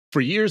For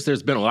years,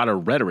 there's been a lot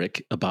of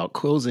rhetoric about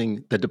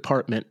closing the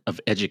Department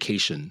of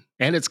Education,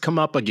 and it's come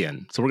up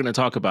again. So we're going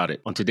to talk about it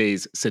on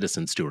today's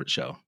Citizen Stewart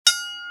Show.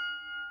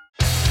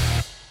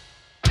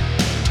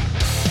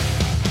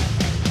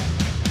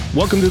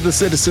 Welcome to the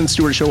Citizen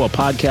Stewart Show, a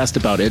podcast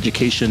about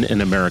education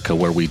in America,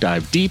 where we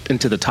dive deep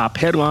into the top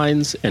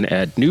headlines and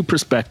add new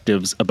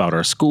perspectives about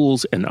our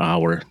schools and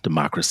our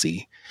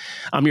democracy.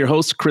 I'm your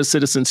host, Chris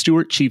Citizen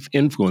Stewart, Chief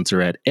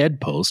Influencer at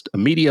EdPost, a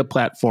media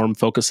platform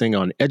focusing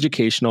on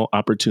educational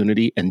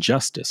opportunity and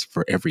justice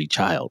for every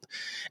child.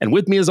 And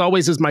with me, as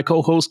always, is my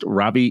co-host,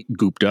 Ravi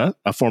Gupta,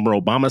 a former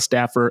Obama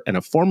staffer and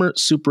a former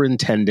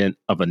superintendent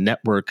of a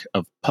network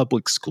of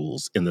public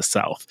schools in the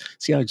South.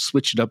 See how I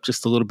switched it up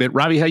just a little bit?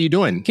 Ravi, how you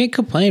doing? Can't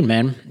complain,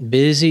 man.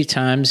 Busy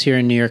times here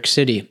in New York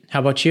City. How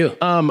about you?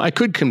 I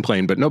could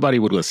complain, but nobody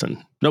would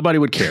listen. Nobody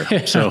would care.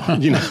 So,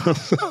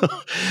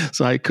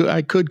 so I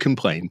could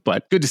complain,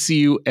 but good to see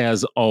you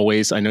as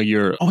always. I know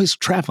you're always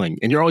traveling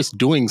and you're always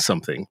doing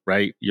something,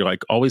 right? You're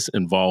like always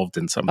involved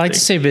in something. I like to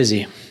stay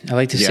busy.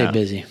 Stay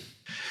busy.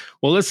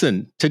 Well,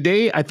 listen,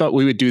 today I thought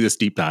we would do this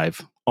deep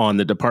dive on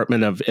the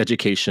Department of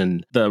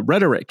Education, the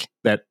rhetoric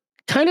that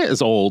kind of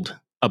is old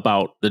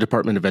about the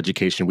Department of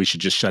Education. We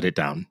should just shut it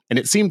down. And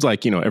it seems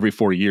like, every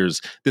 4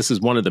 years, this is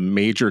one of the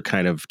major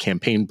kind of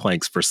campaign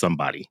planks for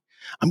somebody.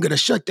 I'm going to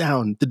shut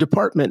down the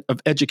Department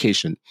of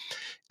Education.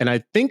 And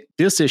I think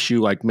this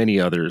issue, like many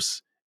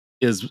others,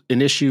 is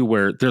an issue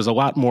where there's a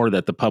lot more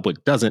that the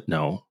public doesn't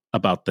know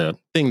about the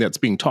thing that's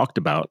being talked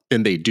about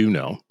than they do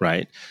know,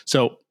 right?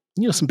 So,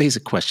 some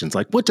basic questions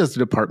like, what does the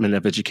Department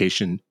of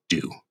Education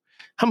do?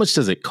 How much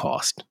does it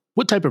cost?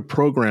 What type of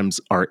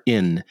programs are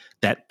in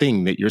that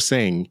thing that you're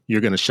saying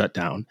you're going to shut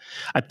down?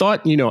 I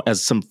thought,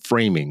 as some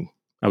framing,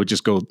 I would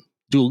just go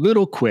do a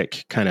little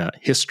quick kind of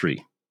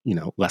history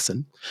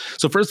lesson.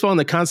 So first of all, in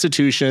the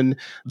Constitution,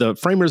 the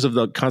framers of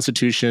the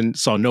Constitution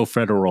saw no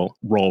federal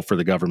role for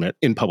the government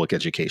in public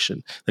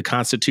education. The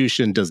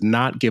Constitution does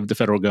not give the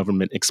federal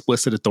government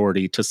explicit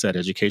authority to set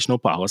educational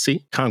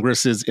policy.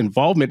 Congress's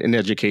involvement in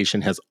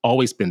education has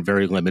always been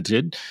very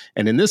limited.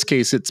 And in this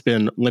case, it's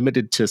been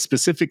limited to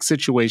specific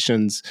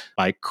situations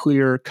by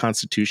clear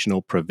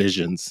constitutional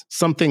provisions.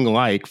 Something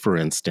like, for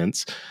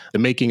instance, the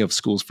making of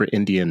schools for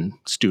Indian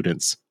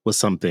students was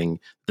something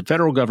the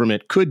federal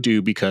government could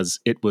do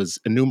because it was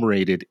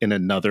enumerated in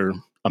another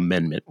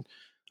amendment.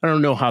 I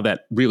don't know how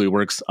that really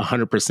works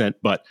 100%,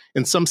 but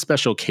in some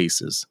special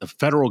cases, the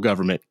federal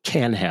government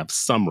can have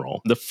some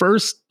role. The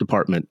first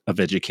Department of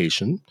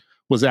Education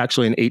was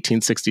actually in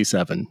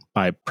 1867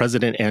 by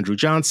President Andrew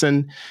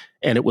Johnson,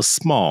 and it was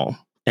small.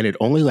 And it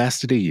only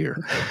lasted a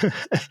year.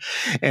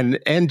 and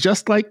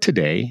just like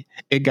today,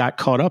 it got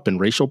caught up in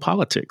racial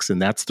politics. And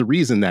that's the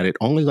reason that it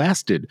only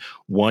lasted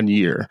 1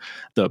 year.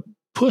 The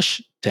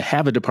push to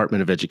have a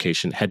Department of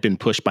Education had been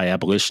pushed by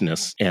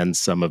abolitionists and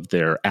some of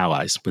their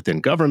allies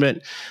within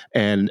government,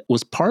 and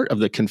was part of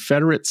the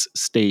Confederate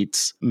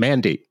States'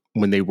 mandate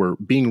when they were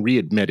being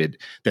readmitted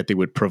that they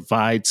would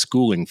provide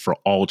schooling for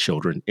all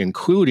children,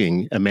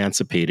 including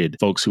emancipated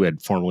folks who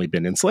had formerly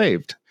been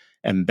enslaved.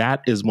 And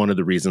that is one of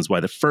the reasons why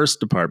the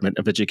first Department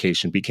of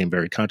Education became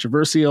very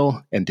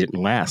controversial and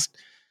didn't last.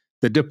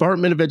 The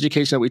Department of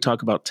Education that we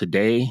talk about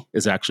today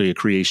is actually a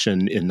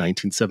creation in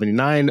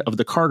 1979 of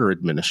the Carter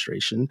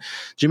administration.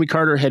 Jimmy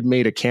Carter had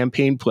made a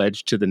campaign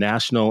pledge to the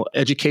National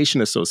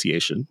Education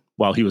Association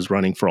while he was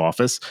running for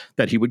office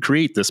that he would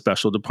create this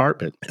special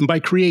department. And by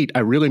create, I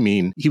really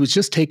mean he was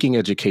just taking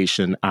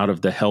education out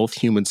of the Health,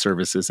 Human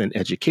Services, and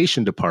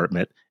Education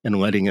Department and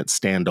letting it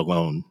stand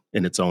alone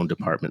in its own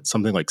department,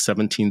 something like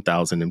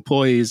 17,000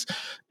 employees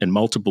and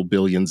multiple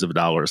billions of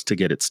dollars to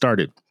get it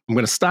started. I'm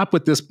going to stop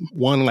with this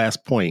one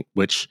last point,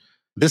 which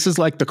this is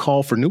like the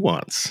call for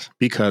nuance,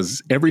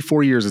 because every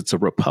 4 years it's a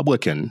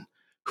Republican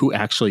who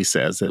actually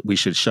says that we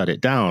should shut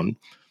it down.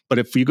 But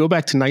if you go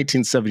back to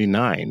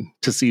 1979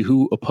 to see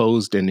who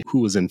opposed and who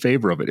was in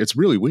favor of it, it's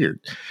really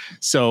weird.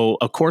 So,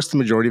 of course, the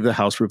majority of the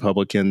House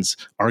Republicans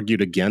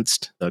argued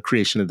against the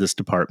creation of this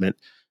department,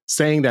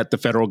 saying that the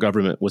federal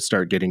government would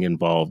start getting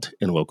involved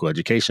in local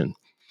education.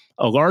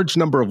 A large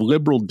number of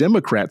liberal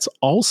Democrats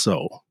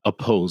also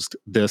opposed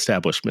the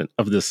establishment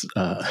of this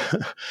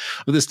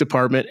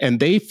department, and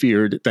they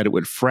feared that it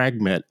would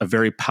fragment a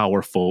very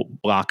powerful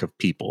block of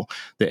people.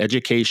 The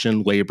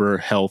education, labor,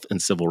 health,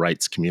 and civil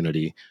rights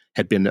community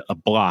had been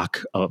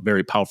a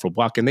very powerful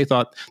block, and they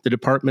thought the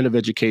Department of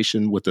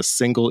Education with a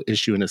single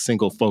issue and a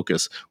single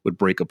focus would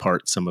break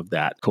apart some of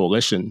that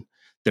coalition.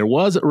 There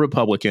was a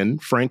Republican,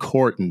 Frank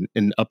Horton,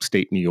 in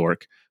upstate New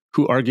York,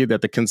 who argued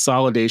that the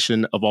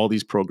consolidation of all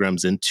these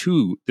programs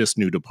into this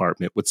new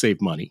department would save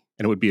money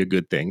and it would be a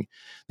good thing.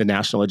 The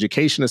National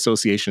Education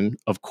Association,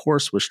 of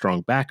course, were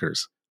strong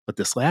backers. But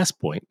this last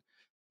point,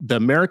 the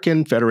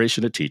American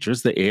Federation of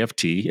Teachers, the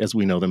AFT, as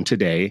we know them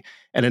today,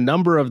 and a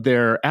number of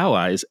their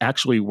allies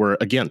actually were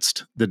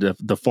against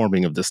the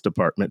forming of this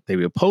department.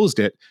 They opposed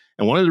it.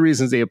 And one of the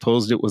reasons they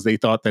opposed it was they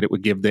thought that it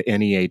would give the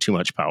NEA too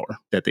much power,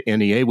 that the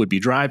NEA would be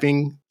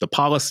driving the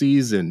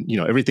policies and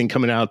everything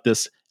coming out of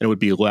this, and it would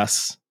be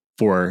less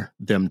for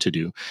them to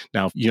do.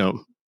 Now,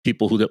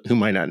 people who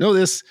might not know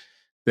this,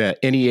 the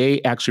NEA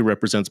actually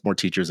represents more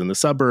teachers in the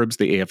suburbs.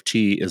 The AFT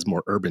is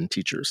more urban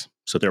teachers.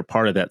 So they're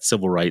part of that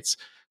civil rights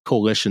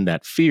coalition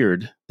that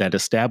feared that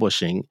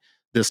establishing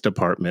this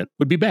department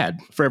would be bad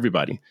for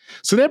everybody.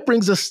 So that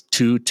brings us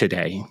to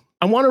today.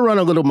 I want to run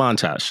a little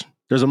montage.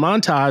 There's a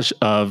montage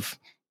of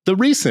the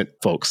recent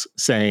folks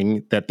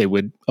saying that they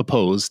would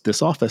oppose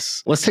this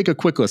office. Let's take a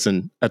quick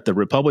listen at the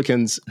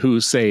Republicans who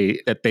say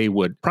that they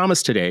would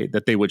promise today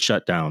that they would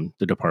shut down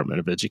the Department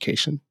of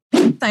Education.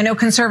 I know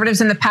conservatives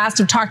in the past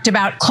have talked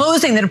about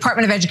closing the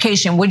Department of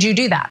Education. Would you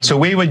do that? So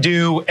we would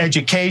do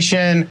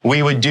education,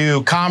 we would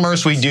do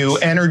commerce, we do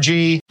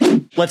energy.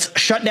 Let's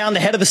shut down the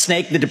head of the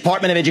snake, the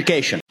Department of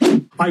Education.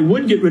 I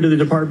would get rid of the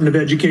Department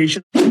of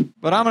Education.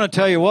 But I'm going to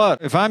tell you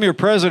what, if I'm your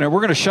president, we're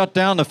going to shut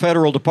down the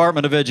Federal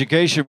Department of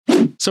Education.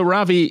 So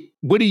Ravi,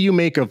 what do you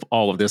make of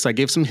all of this? I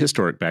gave some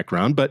historic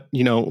background, but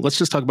let's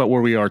just talk about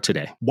where we are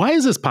today. Why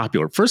is this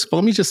popular? First of all,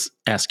 let me just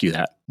ask you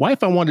that. Why,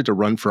 if I wanted to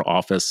run for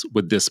office,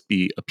 would this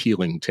be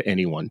appealing to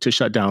anyone to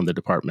shut down the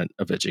Department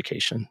of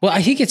Education? Well,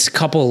 I think it's a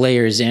couple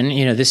layers in.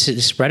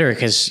 This rhetoric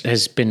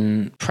has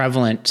been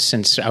prevalent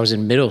since I was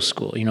in middle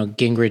school.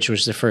 Gingrich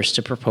was the first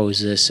to propose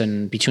this,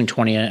 and between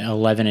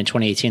 2011 and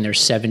 2018, there's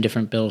 7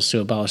 different bills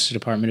to abolish the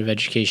Department of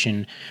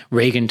Education.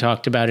 Reagan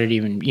talked about it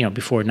even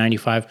before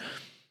 95.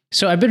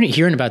 So I've been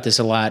hearing about this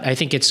a lot. I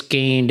think it's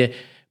gained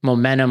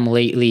momentum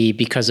lately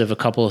because of a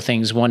couple of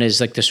things. One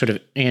is like the sort of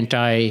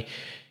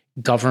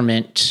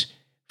anti-government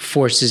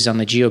forces on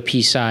the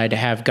GOP side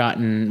have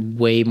gotten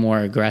way more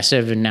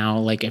aggressive. And now,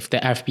 like, if the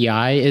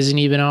FBI isn't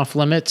even off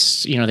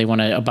limits, they want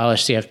to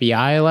abolish the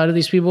FBI, a lot of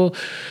these people,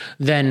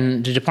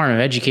 then the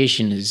Department of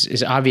Education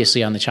is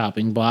obviously on the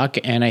chopping block.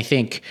 And I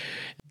think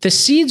the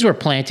seeds were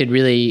planted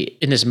really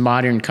in this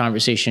modern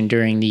conversation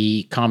during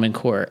the Common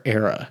Core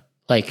era.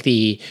 Like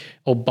the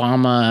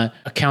Obama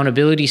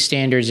accountability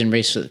standards and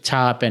Race to the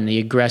Top and the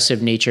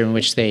aggressive nature in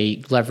which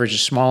they leverage a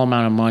small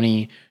amount of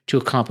money to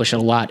accomplish a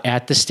lot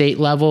at the state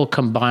level,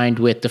 combined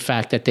with the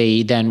fact that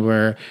they then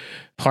were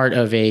part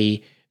of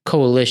a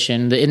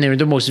coalition. And they're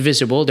the most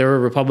visible. There were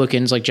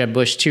Republicans like Jeb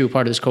Bush too,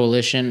 part of this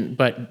coalition,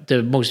 but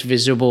the most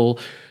visible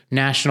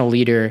national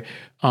leader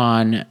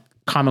on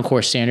Common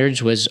Core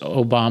standards was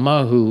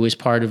Obama, who was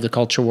part of the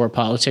culture war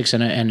politics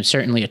and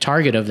certainly a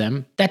target of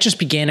them. That just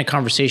began a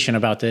conversation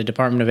about the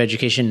Department of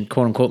Education,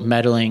 quote unquote,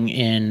 meddling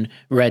in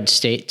red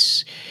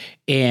states.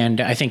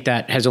 And I think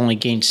that has only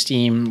gained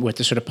steam with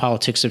the sort of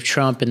politics of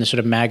Trump and the sort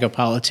of MAGA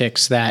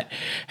politics that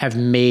have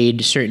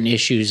made certain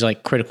issues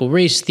like critical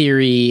race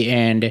theory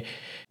and,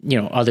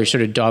 other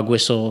sort of dog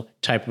whistle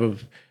type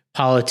of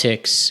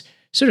politics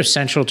sort of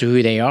central to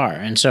who they are.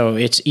 And so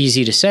it's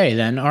easy to say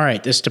then, all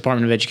right, this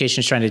Department of Education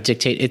is trying to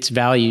dictate its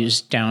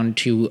values down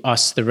to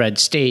us, the red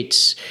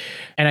states.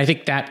 And I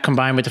think that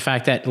combined with the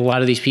fact that a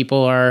lot of these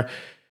people are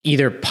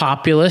either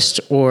populist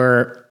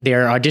or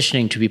they're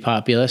auditioning to be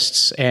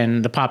populists.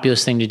 And the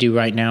populist thing to do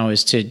right now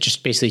is to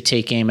just basically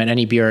take aim at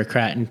any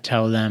bureaucrat and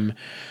tell them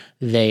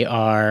they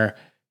are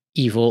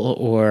evil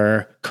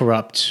or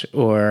corrupt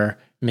or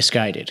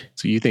misguided.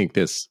 So you think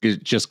this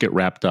could just get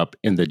wrapped up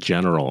in the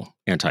general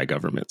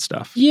anti-government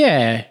stuff?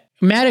 Yeah.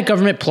 Mad at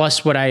government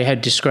plus what I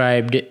had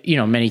described,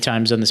 many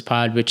times on this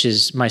pod, which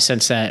is my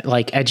sense that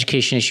like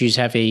education issues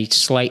have a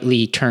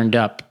slightly turned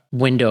up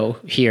window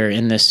here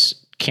in this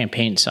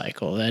campaign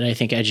cycle. And I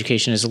think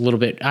education is a little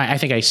bit, I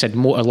think I said a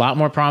lot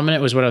more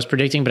prominent was what I was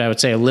predicting, but I would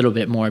say a little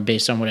bit more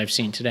based on what I've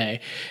seen today.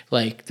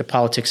 Like the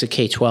politics of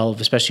K-12,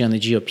 especially on the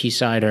GOP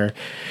side, are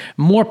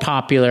more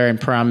popular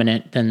and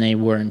prominent than they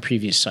were in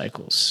previous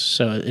cycles.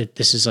 So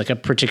this is like a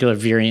particular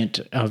variant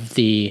of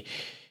the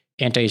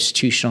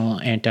anti-institutional,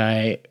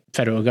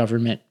 anti-federal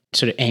government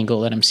sort of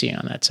angle that I'm seeing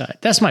on that side.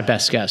 That's my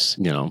best guess.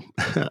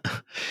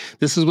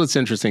 This is what's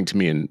interesting to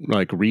me in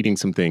like reading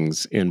some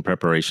things in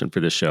preparation for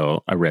this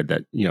show. I read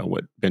that,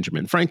 what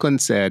Benjamin Franklin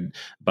said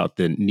about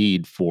the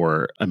need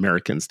for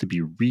Americans to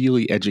be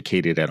really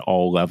educated at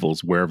all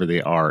levels, wherever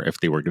they are, if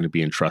they were going to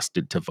be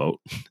entrusted to vote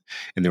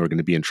and they were going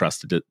to be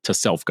entrusted to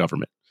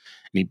self-government.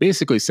 And he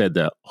basically said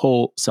the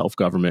whole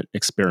self-government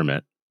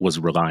experiment was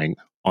relying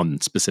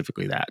on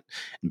specifically that.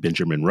 And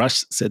Benjamin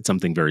Rush said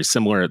something very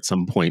similar at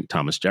some point.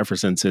 Thomas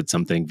Jefferson said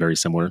something very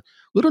similar.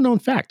 Little known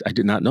fact, I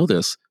did not know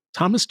this.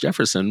 Thomas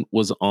Jefferson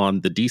was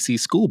on the DC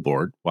school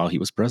board while he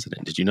was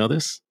president. Did you know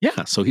this?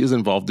 Yeah, so he was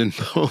involved in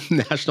both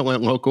national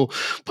and local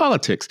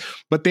politics.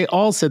 But they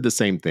all said the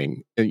same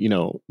thing.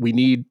 We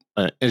need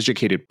an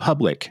educated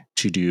public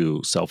to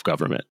do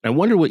self-government. I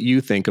wonder what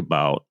you think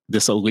about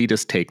this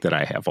elitist take that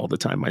I have all the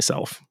time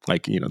myself.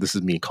 Like, this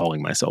is me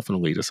calling myself an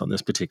elitist on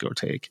this particular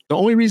take. The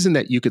only reason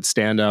that you could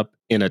stand up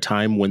in a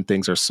time when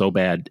things are so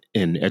bad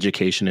in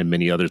education and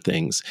many other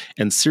things,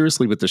 and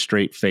seriously with a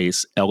straight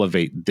face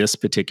elevate this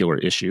particular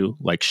issue,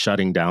 like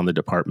shutting down the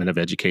Department of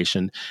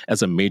Education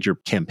as a major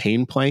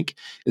campaign plank,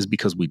 is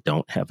because we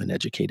don't have an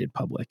educated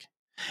public.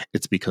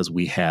 It's because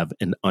we have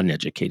an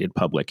uneducated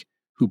public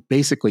who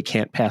basically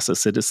can't pass a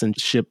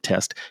citizenship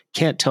test,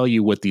 can't tell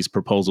you what these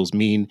proposals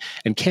mean,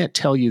 and can't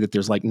tell you that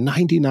there's like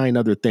 99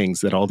 other things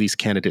that all these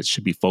candidates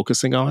should be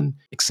focusing on,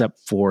 except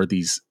for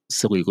these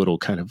silly little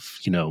kind of,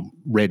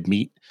 red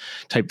meat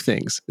type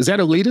things. Is that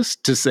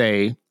elitist to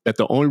say that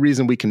the only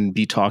reason we can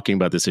be talking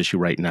about this issue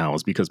right now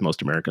is because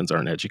most Americans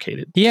aren't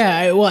educated?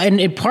 Yeah, well,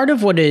 and part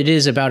of what it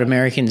is about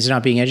Americans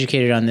not being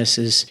educated on this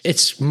is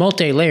it's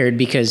multi-layered,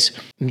 because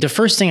the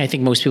first thing I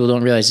think most people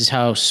don't realize is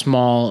how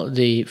small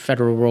the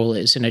federal role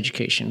is in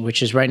education,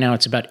 which is right now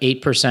it's about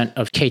 8%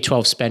 of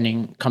K-12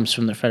 spending comes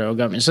from the federal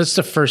government. So that's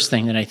the first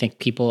thing that I think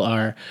people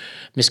are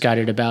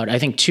misguided about. I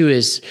think two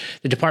is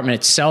the department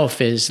itself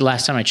is,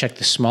 last time I checked,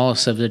 the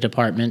smallest of the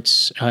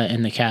departments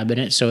in the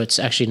cabinet. So it's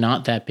actually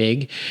not that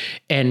big.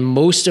 And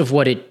most of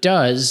what it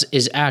does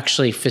is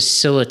actually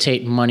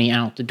facilitate money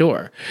out the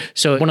door.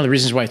 So one of the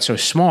reasons why it's so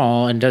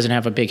small and doesn't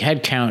have a big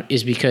head count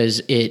is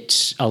because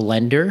it's a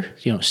lender,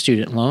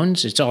 student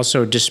loans. It's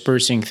also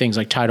dispersing things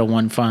like Title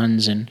I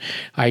funds and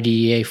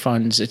IDEA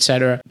funds, et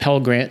cetera, Pell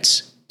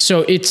Grants.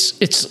 So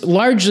it's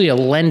largely a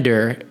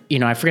lender.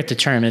 I forget the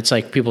term. It's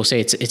like people say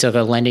it's like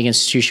a lending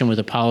institution with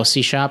a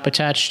policy shop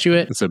attached to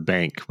it. It's a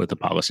bank with a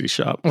policy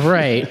shop.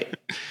 Right.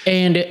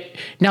 And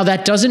now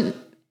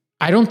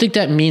I don't think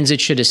that means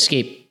it should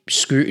escape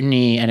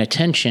scrutiny and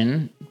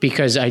attention,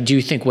 because I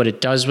do think what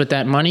it does with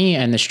that money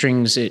and the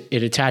strings it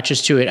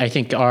attaches to it, I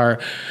think are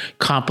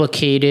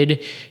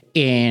complicated.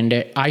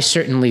 And I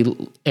certainly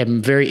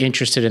am very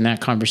interested in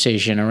that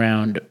conversation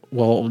around,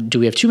 well, do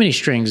we have too many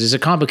strings? Is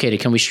it complicated?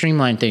 Can we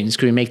streamline things?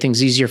 Can we make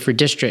things easier for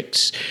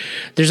districts?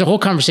 There's a whole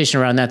conversation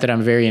around that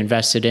I'm very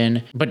invested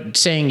in. But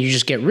saying you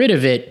just get rid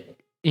of it,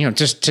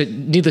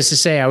 needless to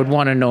say, I would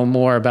want to know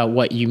more about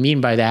what you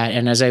mean by that.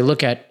 And as I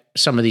look at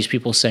some of these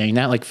people saying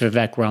that, like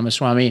Vivek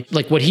Ramaswamy,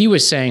 like what he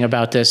was saying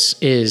about this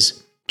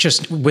is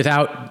just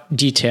without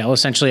detail.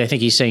 Essentially, I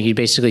think he's saying he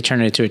basically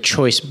turned it into a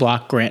choice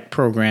block grant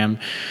program,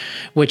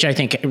 which I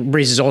think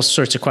raises all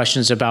sorts of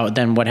questions about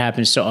then what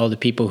happens to all the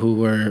people who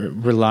were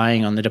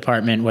relying on the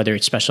department, whether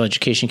it's special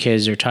education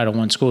kids or Title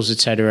I schools, et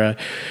cetera.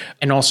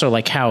 And also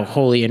like how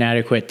wholly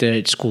inadequate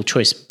the school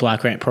choice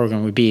block grant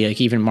program would be.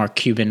 Like even Mark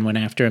Cuban went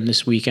after him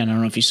this weekend. I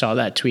don't know if you saw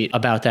that tweet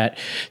about that.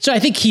 So I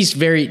think he's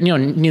very,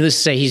 needless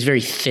to say, he's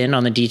very thin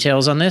on the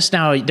details on this.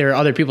 Now, there are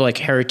other people like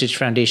Heritage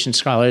Foundation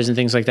scholars and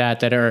things like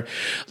that are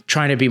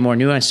trying to be more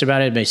nuanced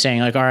about it by saying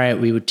like, all right,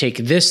 we would take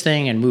this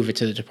thing and move it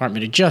to the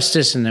Department of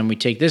Justice, and then we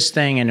take this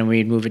thing and then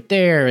we'd move it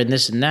there and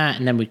this and that,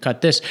 and then we'd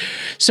cut this.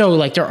 So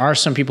like there are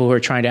some people who are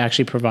trying to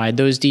actually provide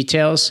those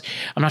details.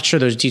 I'm not sure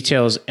those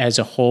details as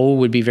a whole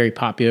would be very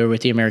popular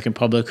with the American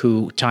public,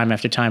 who time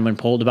after time when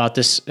polled about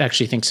this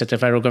actually thinks that the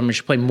federal government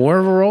should play more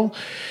of a role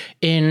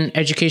in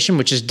education,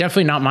 which is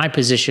definitely not my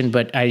position.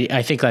 But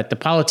I think that the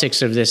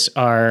politics of this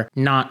are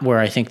not where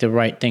I think the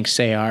right thinks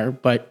they are.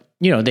 But,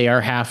 they are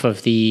half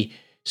of the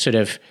sort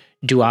of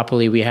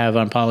duopoly we have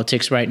on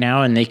politics right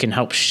now, and they can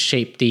help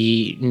shape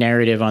the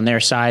narrative on their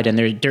side. And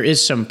there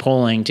is some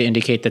polling to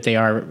indicate that they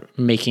are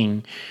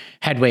making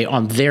headway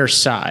on their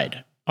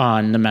side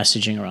on the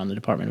messaging around the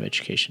Department of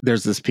Education.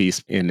 There's this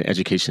piece in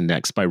Education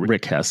Next by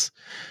Rick Hess,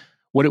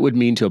 what it would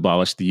mean to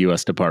abolish the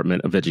U.S.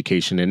 Department of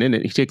Education. And in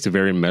it, he takes a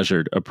very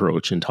measured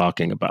approach in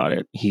talking about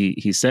it.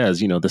 He says,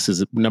 this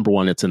is, number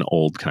one, it's an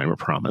old kind of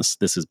promise.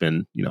 This has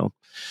been,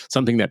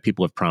 something that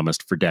people have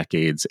promised for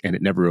decades, and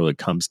it never really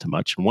comes to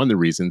much. And one of the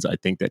reasons I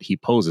think that he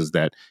poses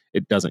that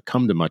it doesn't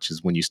come to much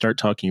is when you start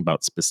talking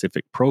about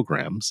specific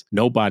programs,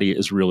 nobody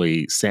is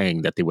really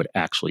saying that they would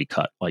actually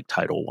cut like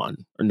Title I,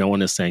 or no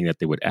one is saying that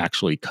they would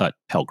actually cut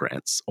Pell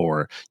Grants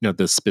or,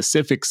 the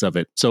specifics of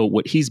it. So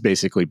what he's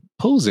basically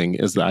posing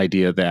is the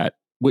idea that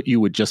what you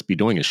would just be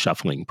doing is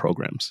shuffling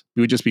programs.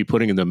 You would just be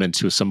putting them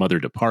into some other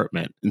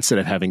department instead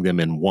of having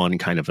them in one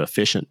kind of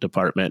efficient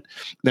department.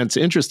 That's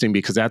interesting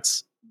because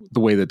that's the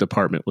way the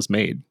department was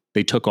made.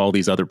 They took all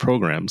these other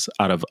programs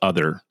out of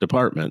other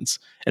departments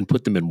and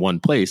put them in one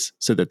place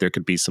so that there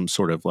could be some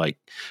sort of like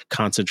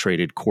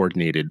concentrated,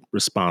 coordinated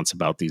response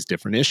about these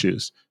different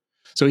issues.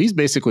 So he's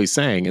basically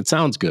saying it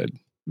sounds good,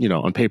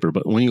 on paper,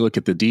 but when you look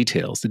at the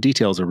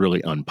details are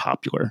really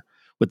unpopular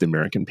with the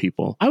American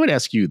people. I would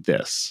ask you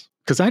this,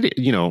 because I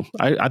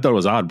thought it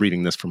was odd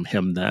reading this from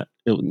him that,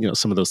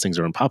 some of those things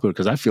are unpopular,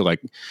 because I feel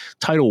like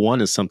Title I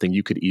is something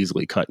you could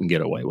easily cut and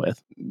get away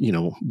with,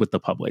 with the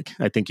public.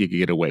 I think you could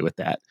get away with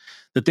that.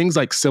 The things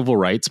like civil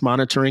rights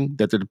monitoring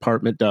that the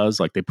department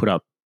does, like they put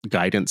out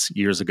guidance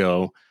years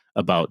ago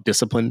about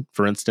discipline,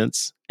 for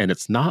instance, and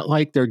it's not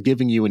like they're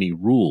giving you any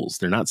rules.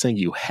 They're not saying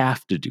you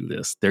have to do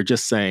this. They're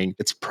just saying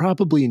it's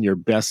probably in your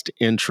best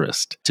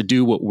interest to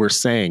do what we're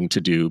saying to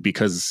do,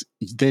 because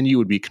then you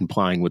would be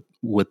complying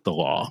with the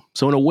law.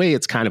 So in a way,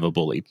 it's kind of a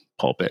bully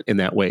pulpit in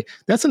that way.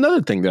 That's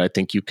another thing that I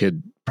think you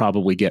could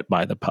probably get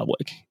by the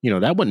public.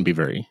 That wouldn't be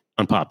very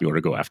unpopular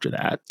to go after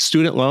that.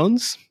 Student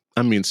loans.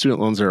 Student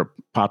loans are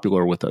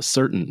popular with a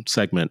certain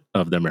segment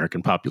of the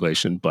American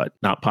population, but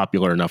not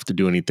popular enough to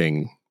do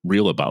anything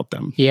real about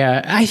them.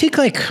 Yeah, I think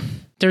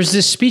There's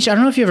this speech, I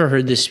don't know if you ever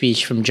heard this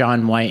speech from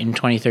John White in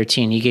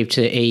 2013. He gave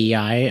to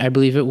AEI, I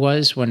believe it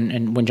was,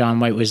 when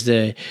John White was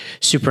the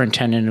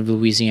superintendent of the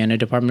Louisiana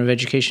Department of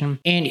Education.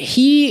 And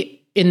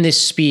he, in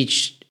this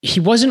speech, he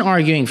wasn't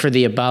arguing for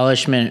the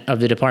abolishment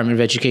of the Department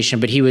of Education,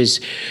 but he was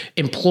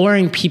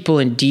imploring people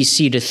in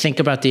DC to think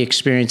about the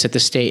experience at the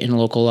state and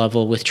local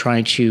level with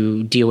trying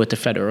to deal with the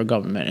federal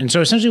government. And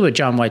so essentially what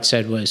John White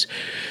said was,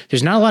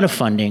 there's not a lot of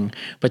funding,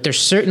 but there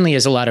certainly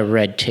is a lot of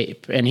red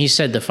tape. And he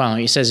said the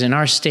following. He says, in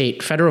our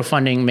state, federal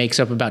funding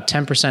makes up about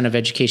 10% of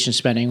education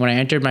spending. When I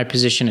entered my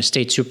position as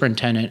state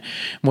superintendent,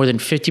 more than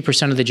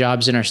 50% of the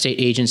jobs in our state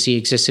agency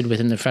existed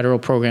within the federal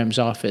programs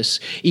office,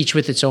 each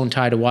with its own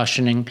tie to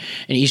Washington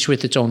and each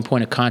with its own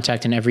point of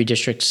contact in every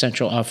district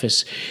central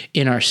office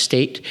in our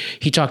state.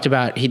 He talked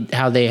about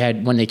how they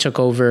had, when they took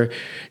over,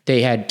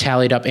 they had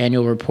tallied up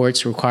annual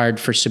reports required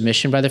for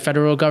submission by the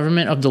federal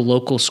government of the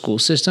local school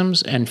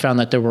systems and found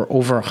that there were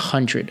over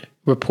 100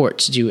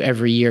 reports due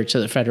every year to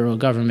the federal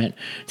government.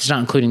 It's not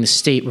including the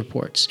state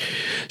reports.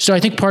 So I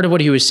think part of what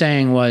he was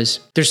saying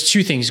was there's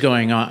two things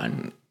going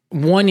on.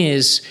 One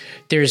is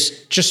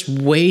there's just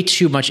way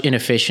too much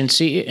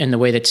inefficiency in the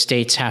way that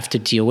states have to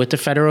deal with the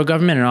federal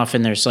government. And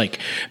often there's like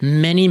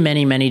many,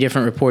 many, many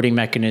different reporting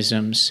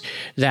mechanisms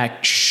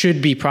that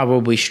should be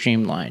probably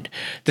streamlined.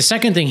 The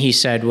second thing he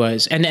said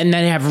was, and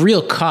they have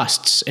real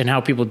costs in how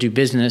people do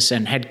business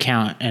and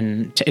headcount,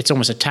 and it's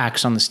almost a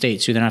tax on the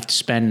states who then have to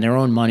spend their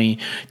own money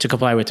to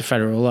comply with the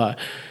federal law,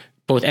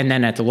 both and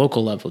then at the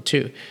local level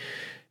too.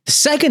 The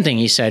second thing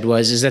he said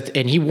was that,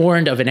 and he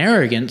warned of an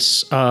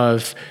arrogance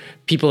of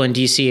people in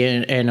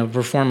DC and of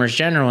reformers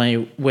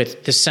generally,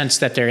 with the sense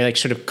that they're like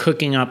sort of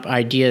cooking up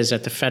ideas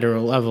at the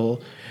federal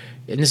level.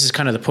 And this is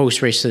kind of the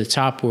post-race to the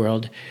top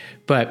world,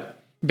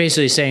 but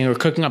basically saying we're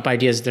cooking up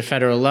ideas at the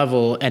federal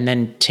level and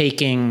then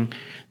taking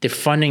the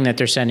funding that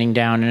they're sending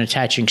down and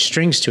attaching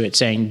strings to it,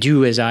 saying,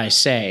 do as I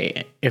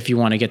say if you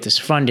want to get this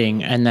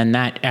funding. And then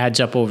that adds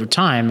up over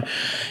time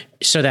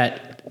so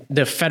that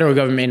the federal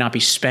government may not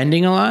be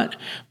spending a lot,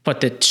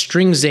 but the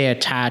strings they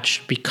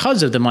attach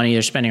because of the money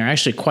they're spending are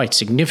actually quite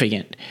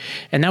significant.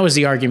 And that was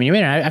the argument he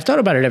made. And I've thought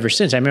about it ever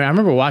since. I mean, I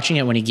remember watching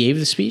it when he gave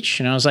the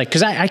speech, and I was like,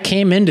 because I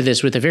came into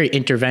this with a very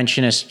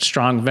interventionist,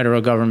 strong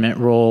federal government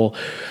role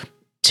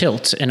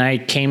tilt. And I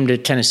came to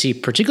Tennessee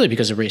particularly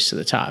because of Race to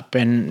the Top.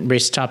 And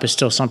Race to the Top is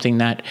still something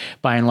that,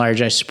 by and large,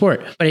 I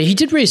support. But he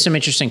did raise some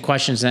interesting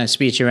questions in that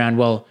speech around,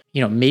 well,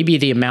 you know, maybe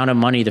the amount of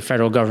money the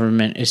federal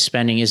government is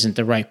spending isn't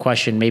the right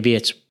question. Maybe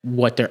it's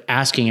what they're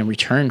asking in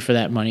return for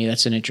that money.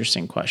 That's an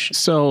interesting question.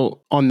 So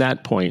on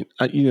that point,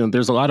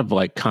 there's a lot of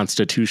like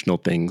constitutional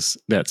things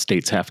that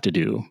states have to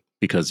do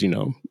because,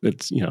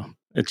 it's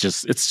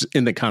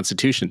in the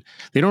Constitution.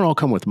 They don't all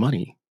come with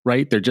money.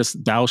 Right? They're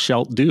just thou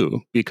shalt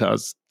do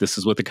because this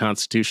is what the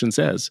Constitution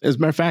says. As a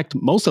matter of fact,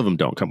 most of them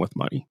don't come with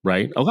money,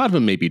 right? A lot of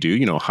them maybe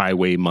do,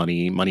 highway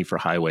money for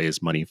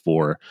highways, money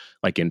for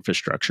like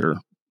infrastructure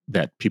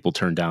that people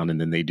turn down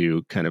and then they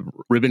do kind of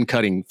ribbon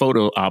cutting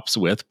photo ops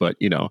with, but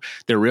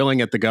they're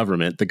railing at the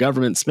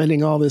government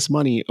spending all this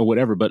money or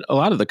whatever. But a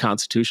lot of the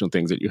constitutional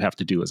things that you have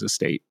to do as a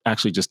state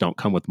actually just don't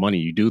come with money.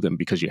 You do them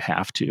because you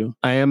have to.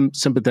 I am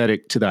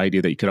sympathetic to the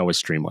idea that you could always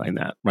streamline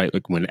that, right?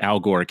 Like when Al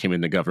Gore came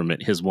into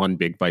government, his one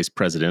big vice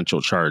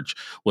presidential charge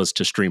was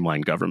to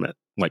streamline government,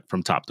 like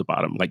from top to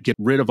bottom, like get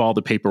rid of all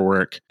the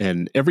paperwork.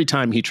 And every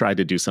time he tried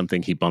to do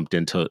something, he bumped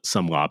into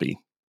some lobby.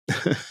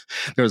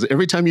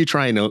 Every time you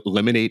try and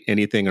eliminate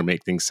anything or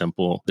make things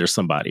simple, there's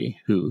somebody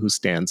who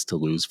stands to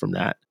lose from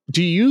that.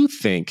 Do you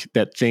think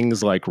that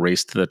things like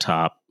Race to the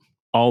Top,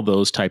 all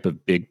those type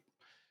of big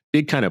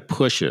kind of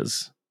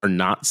pushes are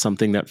not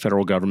something that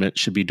federal government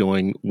should be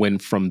doing when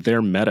from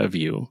their meta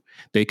view,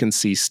 they can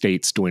see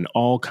states doing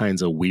all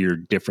kinds of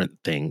weird, different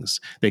things.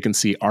 They can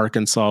see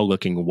Arkansas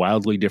looking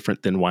wildly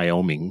different than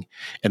Wyoming.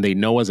 And they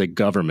know as a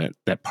government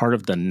that part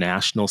of the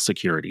national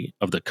security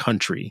of the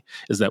country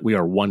is that we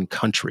are one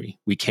country.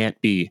 We can't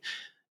be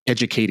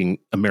educating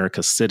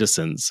America's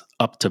citizens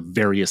up to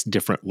various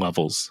different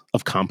levels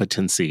of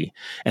competency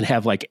and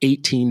have like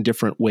 18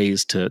 different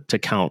ways to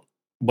count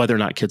whether or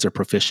not kids are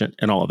proficient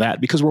and all of that,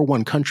 because we're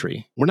one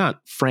country. We're not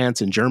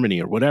France and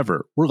Germany or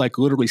whatever. We're like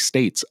literally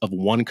states of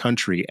one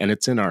country, and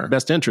it's in our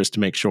best interest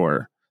to make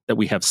sure that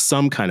we have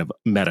some kind of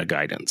meta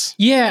guidance.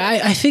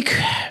 Yeah, I think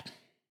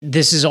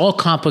this is all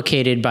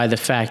complicated by the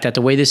fact that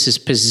the way this is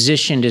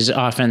positioned is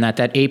often that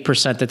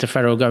 8% that the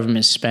federal government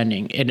is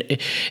spending.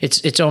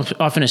 It's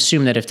often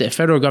assumed that if the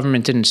federal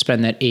government didn't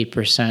spend that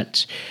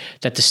 8%,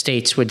 that the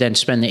states would then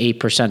spend the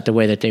 8% the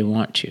way that they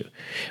want to,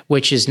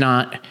 which is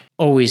not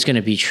always going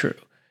to be true.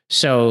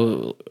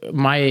 So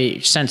my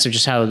sense of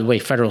just how the way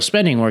federal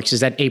spending works is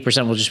that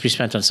 8% will just be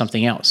spent on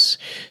something else.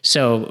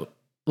 So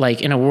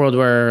like in a world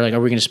where like, are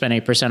we going to spend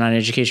 8% on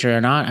education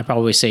or not? I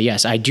probably say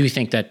yes. I do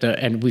think that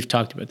and we've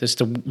talked about this,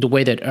 the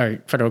way that our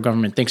federal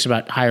government thinks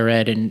about higher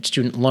ed and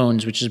student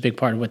loans, which is a big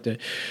part of what the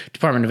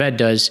Department of Ed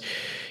does,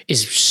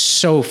 is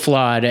so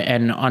flawed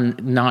and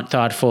not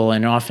thoughtful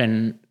and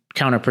often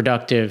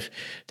counterproductive,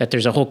 that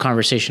there's a whole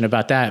conversation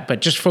about that.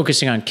 But just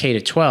focusing on K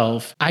to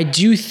 12, I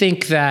do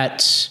think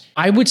that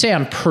I would say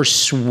I'm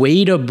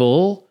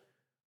persuadable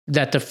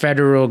that the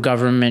federal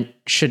government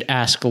should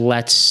ask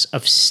less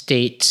of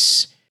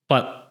states,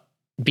 but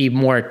be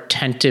more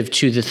attentive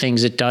to the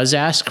things it does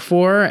ask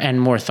for and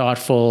more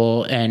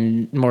thoughtful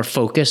and more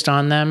focused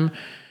on them.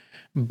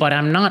 But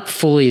I'm not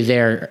fully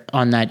there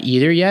on that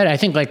either yet. I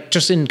think like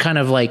just in kind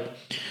of like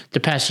the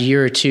past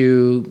year or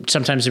two,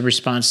 sometimes in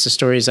response to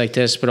stories like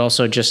this, but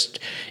also just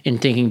in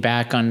thinking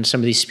back on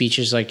some of these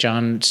speeches like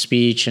John's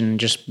speech and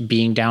just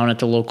being down at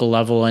the local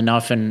level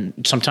enough. And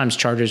sometimes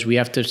charters, we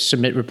have to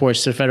submit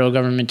reports to the federal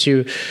government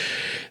too.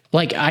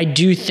 Like, I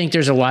do think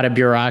there's a lot of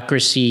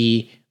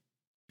bureaucracy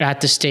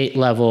at the state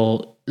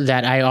level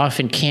that I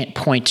often can't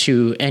point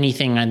to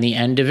anything on the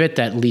end of it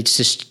that leads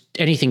to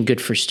anything good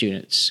for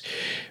students,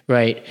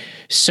 right?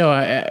 So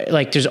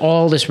like there's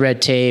all this red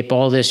tape,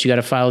 all this, you got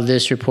to file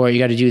this report, you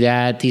got to do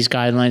that, these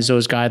guidelines,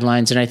 those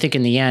guidelines. And I think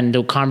in the end,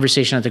 the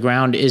conversation at the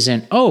ground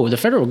isn't, oh, the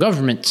federal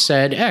government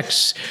said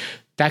X,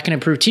 that can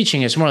improve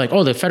teaching. It's more like,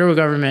 oh, the federal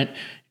government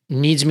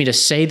needs me to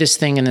say this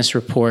thing in this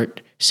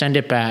report, send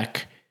it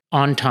back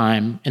on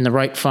time in the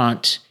right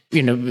font,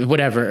 you know,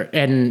 whatever.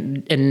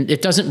 And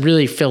it doesn't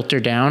really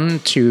filter down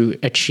to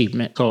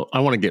achievement. So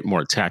I want to get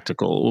more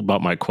tactical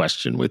about my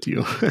question with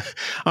you. I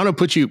want to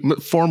put you,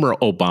 former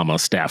Obama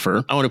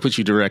staffer, I want to put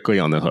you directly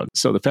on the hook.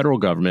 So the federal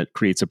government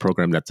creates a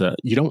program that's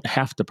you don't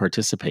have to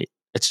participate.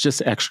 It's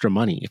just extra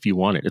money if you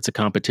want it. It's a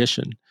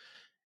competition.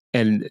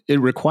 And it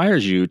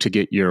requires you to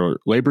get your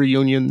labor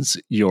unions,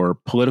 your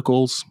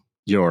politicals,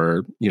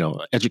 your,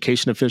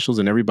 education officials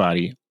and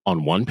everybody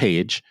on one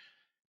page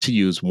to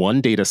use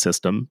one data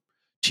system,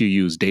 to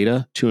use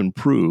data to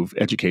improve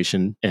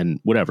education and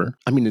whatever.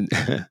 I mean,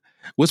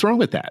 what's wrong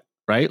with that,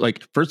 right?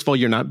 Like, first of all,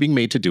 you're not being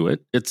made to do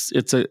it. It's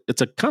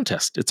a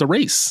contest. It's a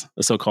race,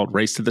 a so-called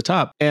race to the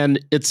top. And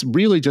it's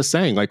really just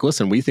saying, like,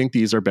 listen, we think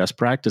these are best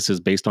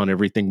practices based on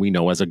everything we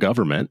know as a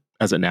government,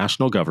 as a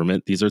national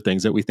government. These are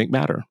things that we think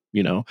matter,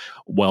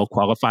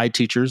 well-qualified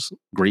teachers,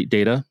 great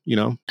data,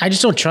 I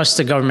just don't trust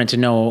the government to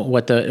know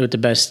what the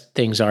best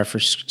things are for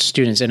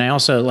students. And I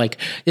also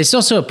it's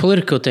also a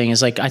political thing.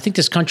 Is like, I think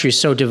this country is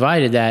so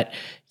divided that,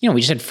 we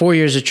just had 4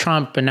 years of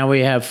Trump and now we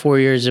have 4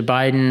 years of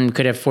Biden,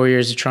 could have 4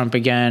 years of Trump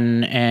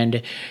again.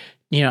 And,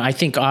 I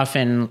think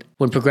often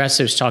when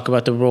progressives talk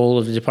about the role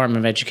of the Department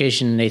of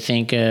Education, they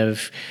think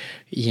of,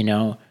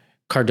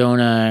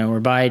 Cardona or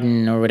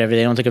Biden or whatever.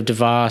 They don't think of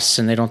DeVos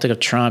and they don't think of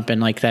Trump,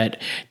 and like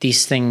that,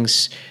 these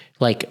things,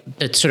 like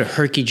that sort of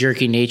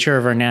herky-jerky nature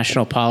of our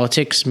national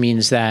politics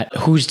means that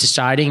who's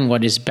deciding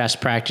what is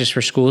best practice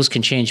for schools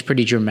can change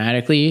pretty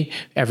dramatically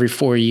every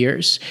 4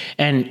 years.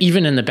 And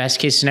even in the best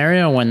case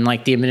scenario, when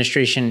like the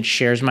administration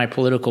shares my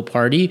political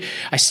party,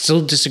 I still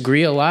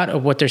disagree a lot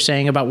of what they're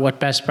saying about what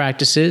best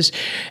practice is.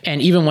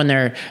 And even when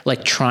they're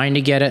like trying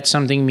to get at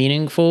something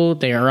meaningful,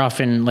 they are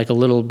often like a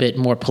little bit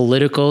more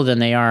political than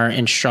they are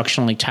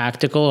instructionally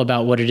tactical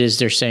about what it is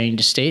they're saying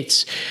to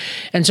states.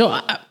 And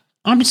so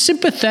I'm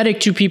sympathetic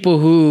to people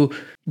who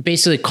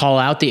basically call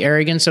out the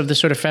arrogance of the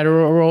sort of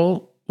federal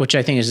role, which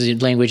I think is the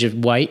language of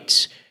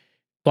whites,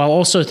 while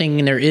also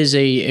thinking there is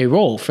a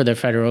role for the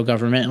federal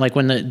government. Like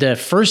when the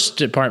first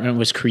department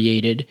was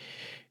created,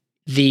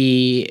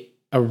 the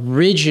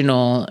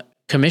original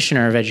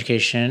commissioner of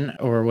education,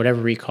 or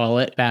whatever we call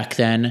it back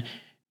then,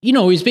 he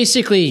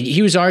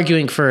was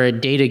arguing for a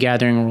data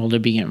gathering role to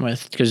begin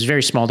with, because it's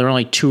very small. There were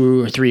only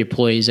 2 or 3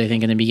 employees, I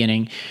think, in the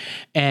beginning.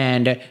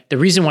 And the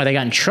reason why they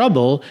got in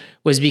trouble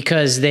was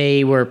because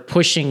they were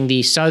pushing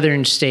the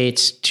southern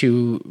states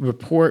to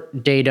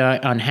report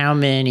data on how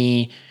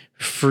many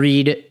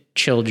freed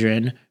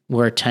children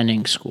were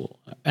attending school.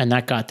 And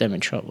that got them in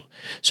trouble.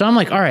 So I'm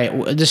like, all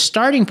right, the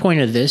starting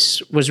point of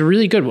this was a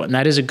really good one.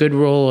 That is a good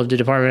role of the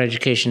Department of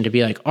Education to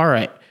be like, all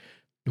right,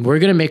 we're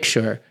going to make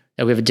sure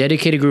that we have a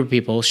dedicated group of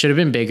people, should have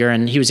been bigger.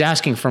 And he was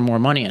asking for more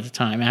money at the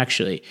time,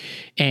 actually.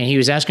 And he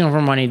was asking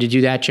for money to do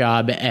that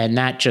job. And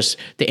that just,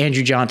 the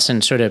Andrew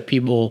Johnson sort of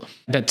people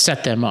that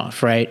set them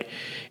off, right?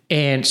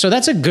 And so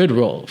that's a good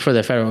role for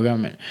the federal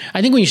government.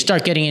 I think when you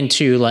start getting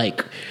into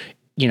like,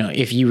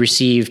 if you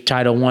receive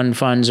Title I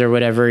funds or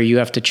whatever, you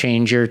have to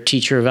change your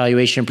teacher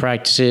evaluation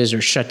practices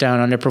or shut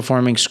down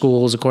underperforming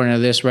schools according to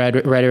this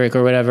rhetoric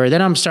or whatever,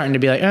 then I'm starting to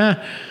be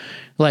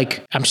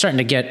like, I'm starting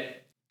to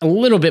get a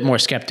little bit more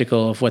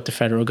skeptical of what the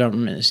federal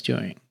government is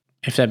doing,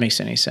 if that makes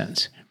any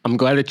sense. I'm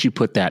glad that you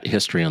put that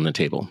history on the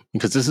table,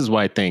 because this is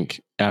why I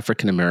think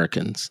African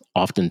Americans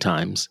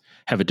oftentimes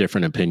have a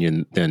different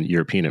opinion than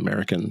European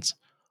Americans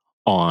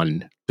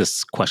on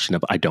this question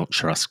of I don't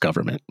trust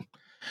government.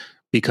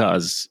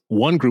 Because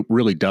one group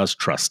really does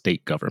trust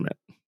state government.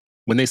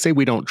 When they say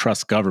we don't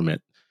trust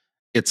government,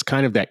 it's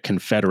kind of that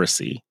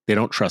confederacy. They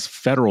don't trust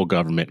federal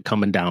government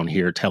coming down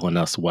here telling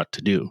us what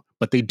to do,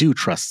 but they do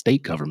trust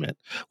state government.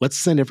 Let's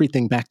send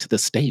everything back to the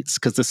states,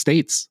 because the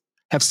states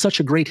have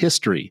such a great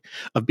history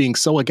of being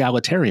so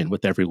egalitarian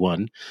with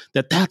everyone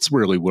that that's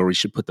really where we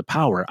should put the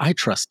power. I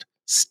trust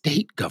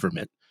state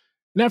government.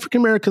 And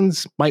African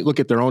Americans might look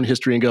at their own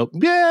history and go,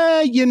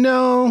 yeah,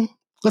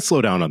 let's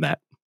slow down on that.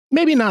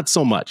 Maybe not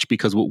so much,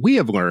 because what we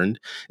have learned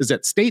is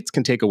that states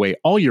can take away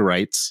all your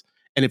rights.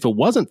 And if it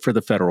wasn't for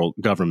the federal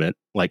government,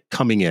 like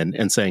coming in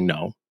and saying,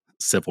 no,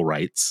 civil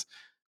rights,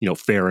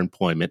 fair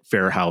employment,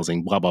 fair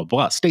housing, blah, blah,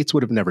 blah, states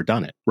would have never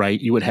done it, right?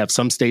 You would have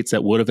some states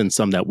that would have and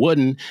some that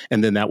wouldn't.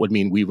 And then that would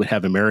mean we would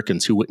have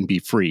Americans who wouldn't be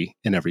free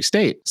in every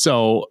state.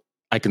 So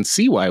I can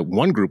see why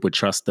one group would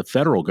trust the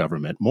federal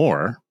government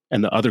more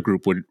and the other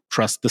group would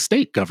trust the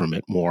state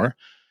government more.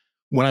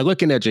 When I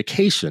look in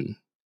education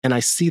and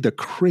I see the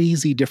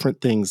crazy different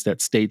things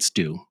that states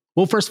do.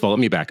 Well, first of all, let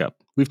me back up.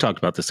 We've talked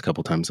about this a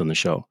couple times on the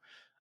show.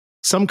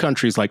 Some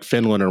countries like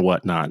Finland or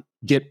whatnot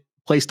get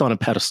placed on a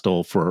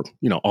pedestal for,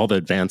 all the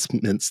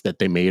advancements that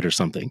they made or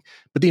something.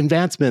 But the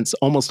advancements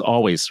almost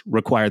always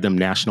require them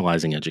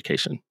nationalizing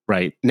education,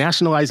 right?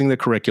 Nationalizing the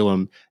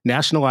curriculum,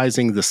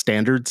 nationalizing the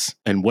standards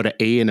and what an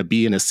A and a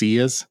B and a C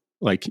is,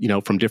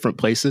 from different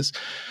places.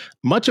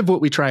 Much of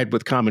what we tried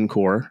with Common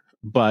Core,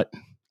 but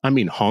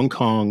Hong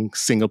Kong,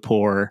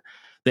 Singapore,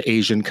 the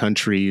Asian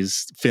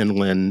countries,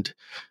 Finland,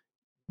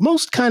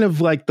 most kind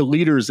of like the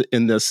leaders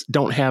in this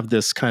don't have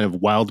this kind of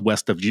wild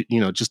west of,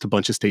 just a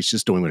bunch of states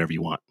just doing whatever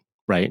you want,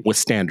 right? With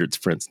standards,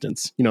 for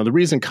instance. The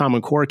reason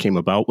Common Core came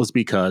about was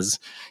because,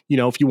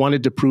 if you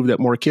wanted to prove that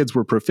more kids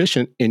were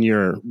proficient in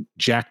your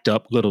jacked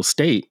up little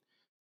state,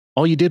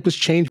 all you did was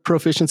change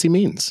proficiency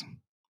means,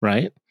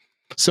 right?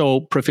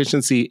 So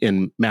proficiency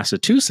in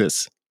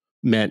Massachusetts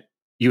meant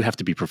you have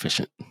to be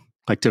proficient,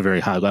 to a very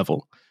high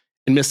level.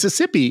 In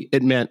Mississippi,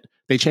 it meant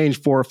they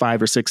changed 4 or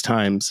 5 or 6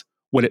 times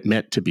what it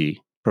meant to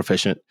be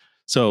proficient.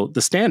 So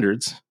the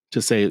standards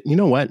to say, you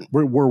know what,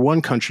 we're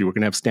one country, we're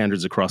going to have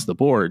standards across the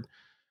board.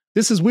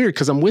 This is weird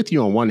because I'm with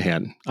you on one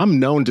hand. I'm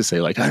known to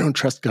say I don't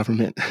trust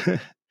government.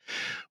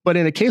 But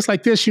in a case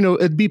like this,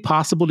 it'd be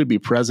possible to be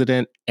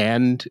president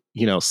and,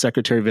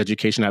 secretary of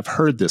education. I've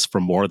heard this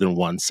from more than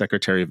one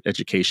secretary of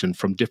education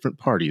from different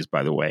parties,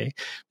 by the way,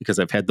 because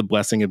I've had the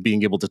blessing of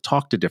being able to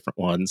talk to different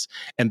ones.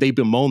 And they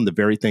bemoan the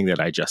very thing that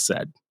I just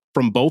said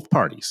from both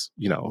parties,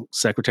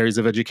 secretaries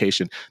of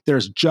education.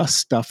 There's just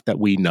stuff that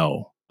we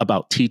know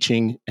about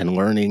teaching and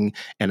learning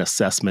and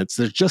assessments.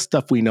 There's just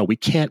stuff we know. We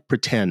can't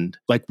pretend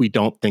like we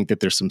don't think that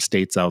there's some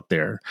states out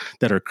there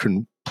that are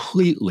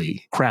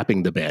completely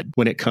crapping the bed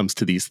when it comes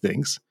to these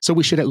things. So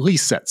we should at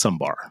least set some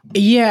bar.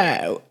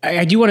 Yeah,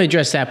 I do want to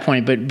address that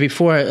point. But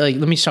before, let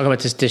me talk about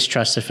this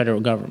distrust of the federal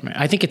government.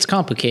 I think it's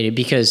complicated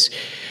because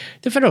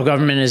the federal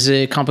government is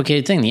a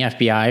complicated thing. The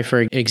FBI,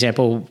 for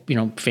example,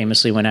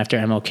 famously went after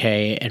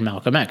MLK and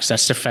Malcolm X.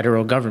 That's the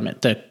federal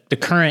government. The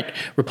current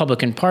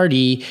Republican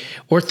Party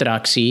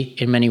orthodoxy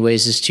in many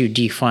ways is to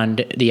defund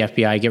the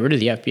FBI, get rid of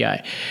the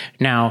FBI.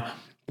 Now,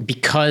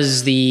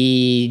 because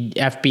the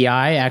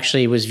FBI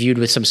actually was viewed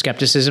with some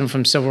skepticism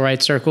from civil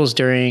rights circles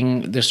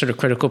during the sort of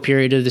critical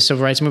period of the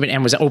civil rights movement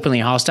and was openly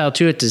hostile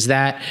to it, does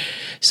that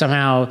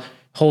somehow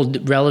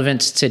hold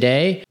relevance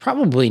today?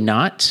 Probably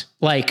not.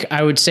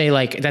 I would say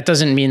that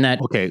doesn't mean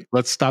that. Okay,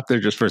 let's stop there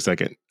just for a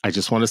second. I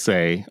just want to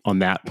say on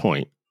that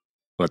point,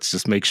 let's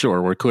just make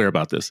sure we're clear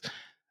about this.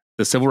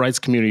 The civil rights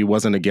community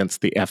wasn't against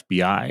the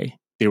FBI.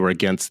 They were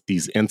against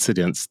these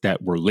incidents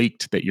that were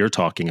leaked that you're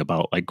talking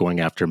about, like going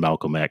after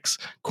Malcolm X,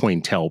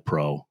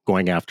 COINTELPRO,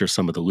 going after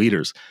some of the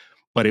leaders.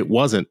 But it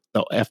wasn't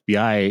the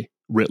FBI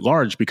writ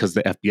large, because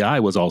the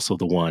FBI was also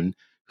the one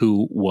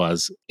who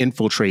was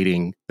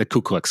infiltrating the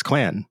Ku Klux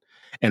Klan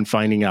and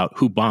finding out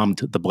who bombed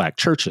the black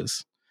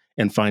churches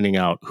and finding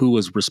out who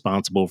was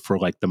responsible for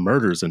the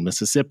murders in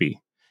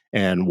Mississippi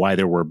and why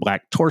there were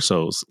black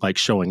torsos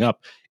showing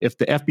up. If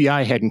the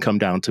FBI hadn't come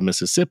down to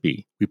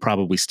Mississippi, we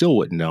probably still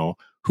wouldn't know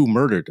who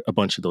murdered a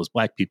bunch of those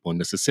black people in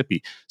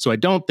Mississippi. So I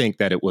don't think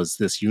that it was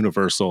this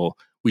universal,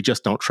 we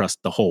just don't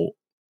trust the whole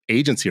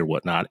agency or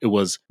whatnot. It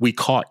was, we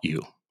caught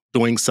you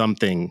doing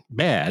something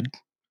bad,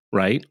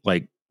 right?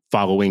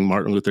 Following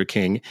Martin Luther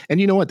King.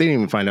 And you know what? They didn't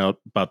even find out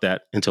about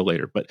that until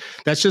later. But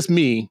that's just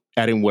me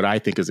adding what I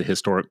think is a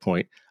historic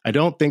point. I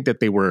don't think that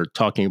they were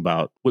talking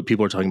about what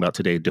people are talking about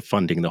today,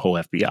 defunding the whole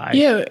FBI.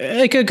 Yeah,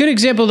 a good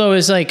example, though,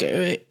 is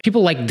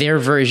people like their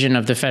version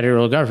of the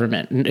federal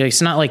government.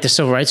 It's not like the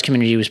civil rights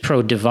community was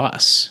pro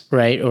DeVos,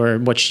 right? Or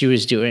what she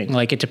was doing.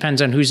 It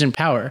depends on who's in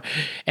power.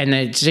 And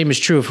the same is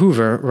true of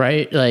Hoover,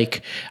 right?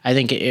 I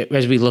think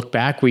as we look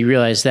back, we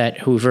realize that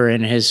Hoover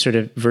and his sort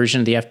of version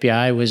of the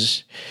FBI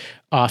was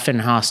often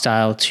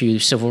hostile to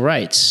civil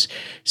rights.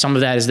 Some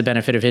of that is the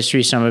benefit of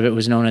history. Some of it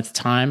was known at the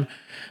time.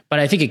 But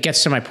I think it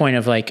gets to my point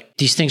of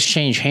these things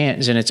change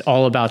hands and it's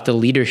all about the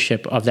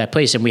leadership of that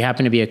place. And we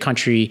happen to be a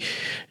country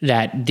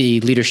that the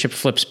leadership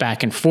flips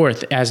back and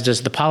forth, as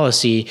does the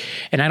policy.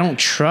 And I don't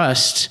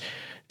trust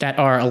that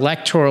our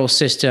electoral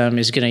system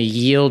is going to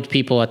yield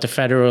people at the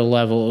federal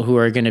level who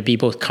are going to be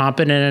both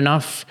competent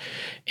enough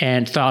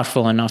and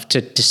thoughtful enough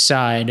to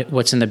decide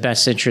what's in the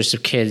best interest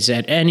of kids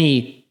at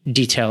any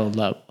detailed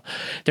level.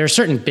 There are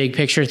certain big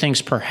picture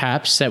things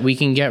perhaps that we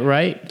can get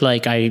right.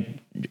 I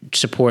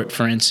support,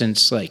 for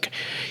instance, a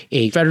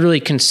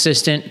federally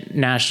consistent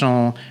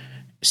national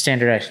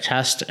standardized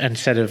test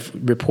instead of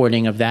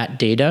reporting of that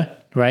data,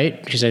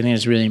 right? Because I think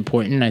it's really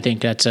important. I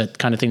think that's a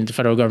kind of thing that the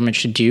federal government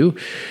should do.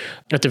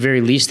 At the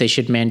very least, they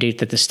should mandate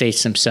that the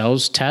states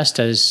themselves test,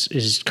 as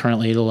is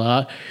currently the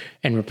law,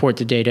 and report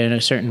the data in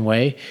a certain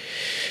way.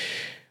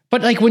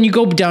 But like when you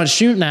go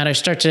downstream that, I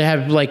start to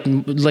have like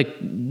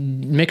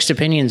mixed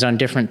opinions on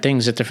different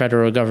things that the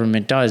federal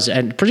government does,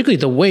 and particularly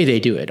the way they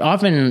do it.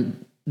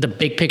 Often the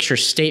big picture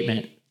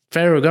statement,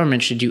 federal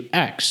government should do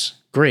X,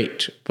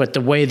 great. But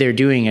the way they're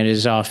doing it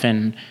is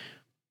often,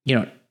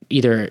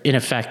 either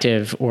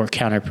ineffective or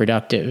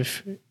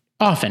counterproductive.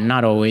 Often,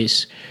 not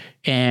always.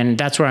 And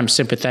that's where I'm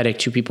sympathetic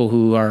to people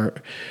who are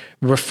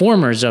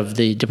reformers of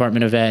the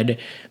Department of Ed,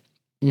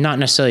 not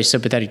necessarily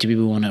sympathetic to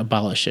people who want to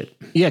abolish it.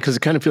 Yeah, because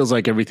it kind of feels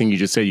like everything you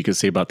just said you could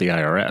say about the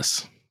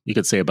IRS. You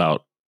could say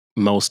about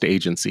most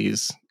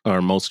agencies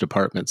or most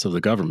departments of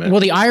the government. Well,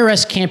 the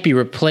IRS can't be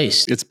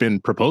replaced. It's been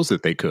proposed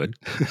that they could.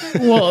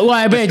 well,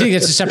 I think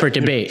that's a separate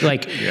debate.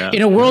 Like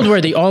in a world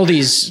where all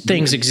these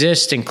things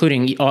exist,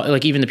 including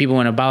even the people who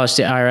want to abolish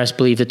the IRS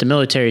believe that the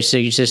military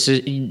exists,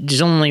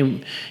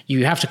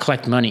 you have to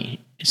collect money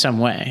in some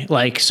way.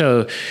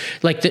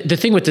 The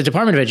thing with the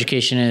Department of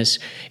Education is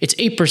it's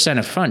 8%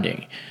 of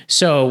funding.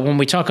 So when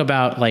we talk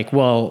about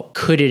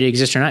could it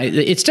exist or not?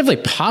 It's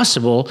definitely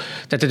possible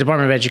that the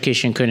Department of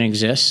Education couldn't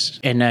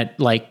exist and that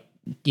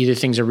either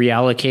things are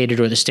reallocated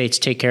or the states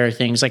take care of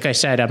things. Like I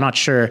said, I'm not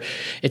sure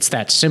it's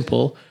that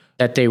simple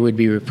that they would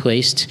be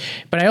replaced.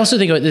 But I also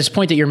think at this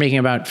point that you're making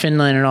about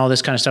Finland and all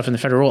this kind of stuff in the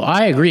federal role,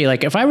 I agree.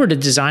 Like if I were to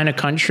design a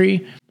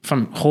country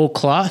from whole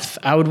cloth,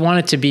 I would want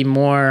it to be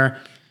more,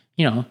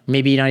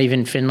 maybe not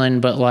even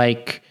Finland, but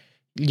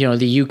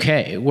the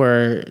UK,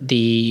 where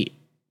the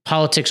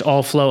politics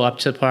all flow up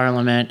to the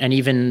parliament and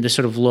even the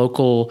sort of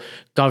local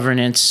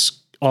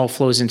governance all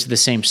flows into the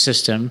same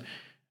system.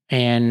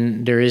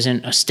 And there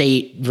isn't a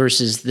state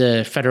versus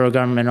the federal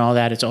government and all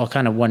that. It's all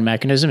kind of one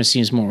mechanism. It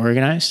seems more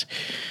organized.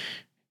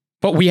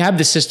 But we have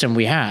the system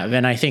we have.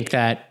 And I think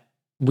that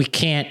we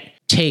can't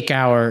take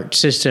our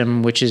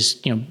system, which is,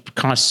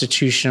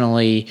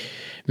 constitutionally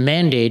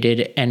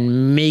mandated,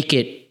 and make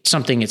it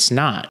something it's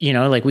not.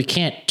 We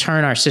can't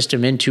turn our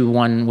system into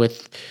one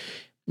with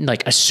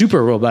a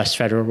super robust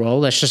federal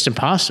role. That's just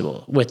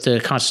impossible with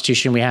the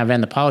Constitution we have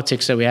and the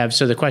politics that we have.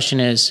 So the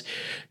question is,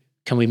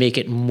 can we make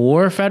it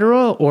more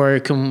federal, or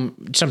can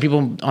some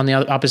people on the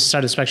opposite side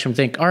of the spectrum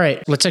think, all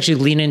right, let's actually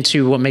lean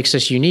into what makes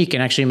us unique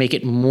and actually make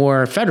it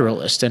more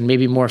federalist, and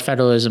maybe more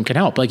federalism can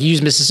help. Like, you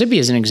use Mississippi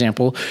as an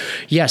example.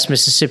 Yes,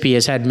 Mississippi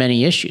has had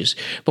many issues,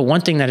 but one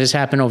thing that has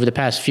happened over the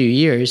past few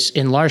years,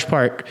 in large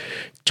part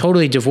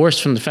totally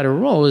divorced from the federal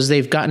role, is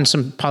they've gotten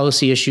some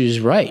policy issues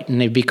right,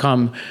 and they've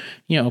become,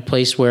 a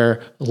place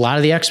where a lot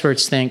of the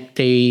experts think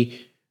they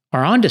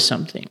are onto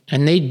something.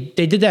 And they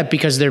did that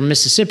because they're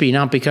Mississippi,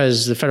 not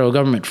because the federal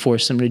government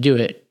forced them to do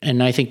it.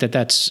 And I think that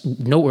that's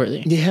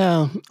noteworthy.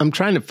 Yeah, I'm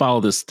trying to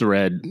follow this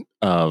thread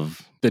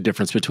of the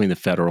difference between the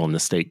federal and the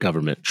state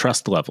government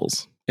trust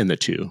levels in the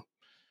two.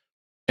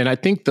 And I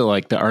think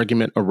the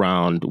argument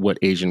around what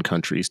Asian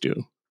countries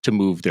do to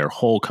move their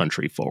whole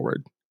country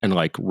forward and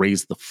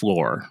raise the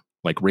floor,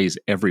 raise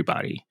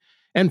everybody,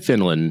 and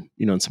Finland,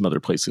 and some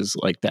other places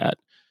like that.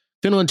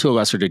 Finland to a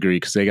lesser degree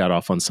because they got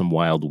off on some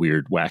wild,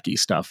 weird, wacky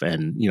stuff,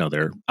 and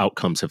their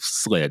outcomes have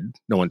slid.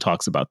 No one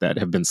talks about that.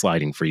 Have been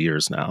sliding for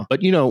years now.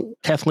 But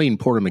Kathleen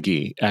Porter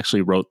McGee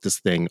actually wrote this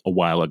thing a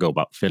while ago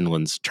about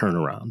Finland's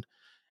turnaround.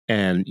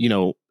 And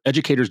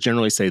educators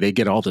generally say they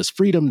get all this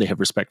freedom, they have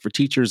respect for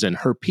teachers, and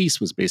her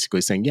piece was basically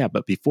saying, yeah,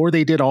 but before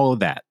they did all of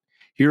that,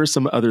 here are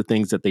some other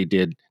things that they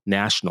did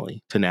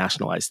nationally to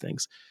nationalize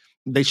things.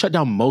 They shut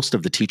down most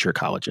of the teacher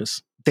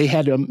colleges. They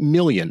had 1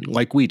 million,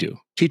 like we do,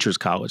 teachers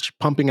college,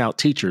 pumping out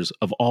teachers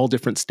of all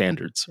different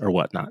standards or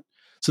whatnot.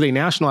 So they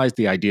nationalized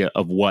the idea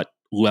of what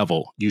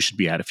level you should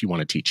be at if you want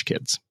to teach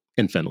kids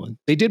in Finland.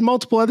 They did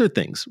multiple other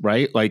things,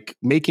 right? Like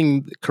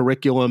making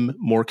curriculum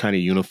more kind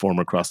of uniform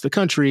across the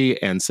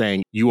country and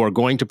saying you are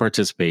going to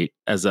participate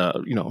as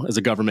a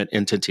government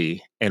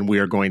entity, and we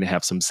are going to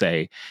have some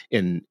say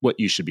in what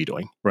you should be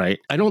doing, right?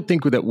 I don't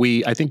think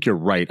that I think you're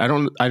right. I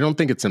don't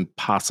think it's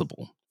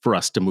impossible for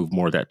us to move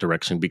more that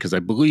direction, because I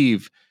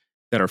believe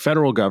that our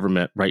federal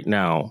government right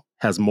now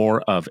has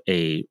more of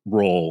a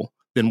role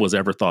than was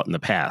ever thought in the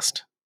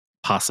past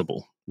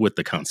possible with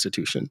the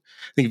Constitution.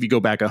 I think if you go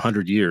back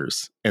 100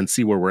 years and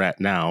see where we're at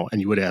now, and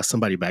you would ask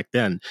somebody back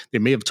then, they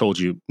may have told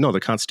you, no, the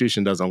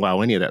Constitution doesn't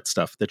allow any of that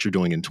stuff that you're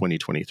doing in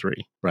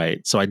 2023, right?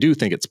 So I do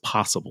think it's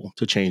possible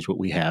to change what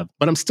we have,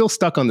 but I'm still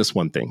stuck on this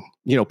one thing.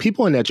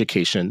 People in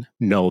education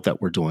know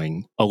that we're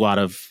doing a lot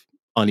of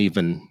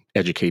uneven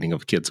educating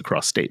of kids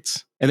across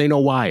states, and they know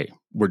why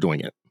we're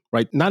doing it,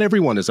 right? Not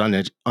everyone is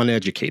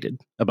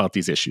uneducated about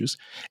these issues,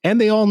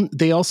 and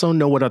they also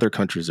know what other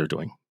countries are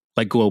doing,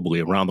 like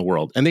globally around the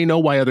world, and they know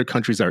why other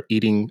countries are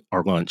eating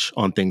our lunch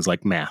on things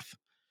like math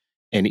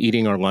and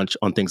eating our lunch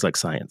on things like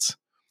science,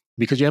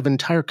 because you have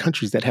entire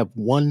countries that have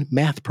one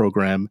math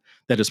program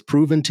that is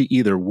proven to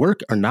either work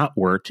or not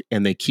work,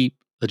 and they keep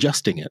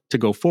adjusting it to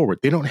go forward.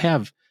 They don't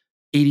have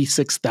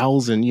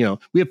 86,000,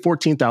 we have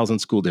 14,000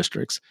 school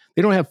districts.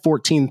 They don't have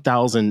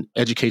 14,000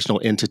 educational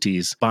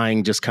entities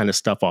buying just kind of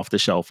stuff off the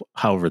shelf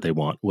however they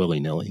want,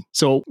 willy-nilly.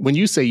 So when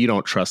you say you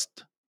don't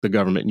trust the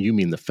government, and you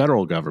mean the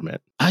federal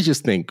government, I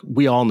just think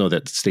we all know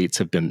that states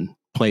have been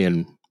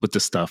playing with the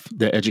stuff,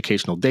 the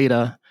educational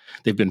data.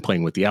 They've been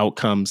playing with the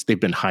outcomes. They've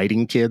been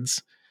hiding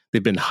kids.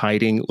 They've been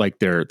hiding like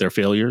their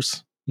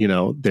failures.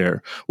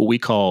 They're what we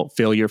call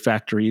failure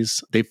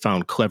factories. They've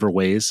found clever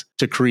ways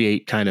to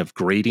create kind of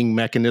grading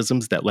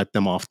mechanisms that let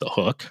them off the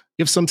hook.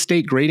 You have some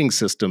state grading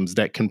systems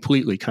that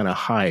completely kind of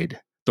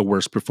hide the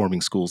worst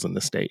performing schools in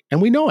the state. And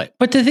we know it.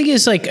 But the thing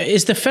is,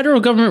 is the federal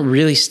government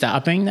really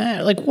stopping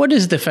that? What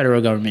is the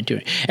federal government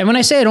doing? And when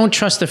I say I don't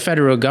trust the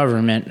federal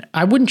government,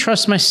 I wouldn't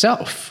trust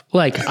myself.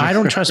 I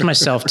don't trust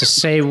myself to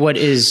say what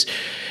is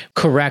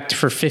correct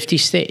for 50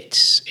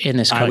 states in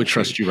this country. I would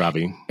trust you,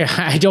 Robbie.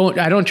 I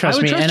don't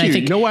trust me. And you. I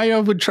think, you know why I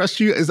would trust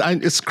you?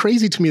 It's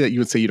crazy to me that you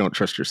would say you don't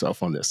trust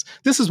yourself on this.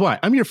 This is why.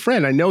 I'm your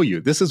friend. I know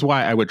you. This is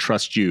why I would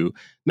trust you,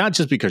 not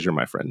just because you're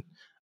my friend.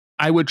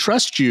 I would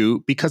trust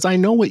you because I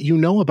know what you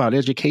know about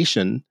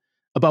education,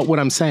 about what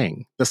I'm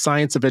saying, the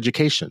science of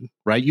education,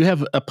 right? You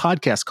have a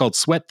podcast called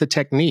Sweat the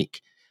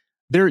Technique.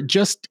 There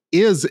just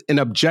is an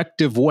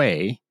objective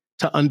way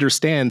to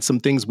understand some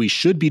things we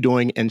should be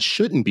doing and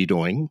shouldn't be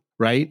doing,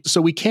 right?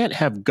 So we can't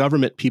have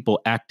government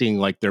people acting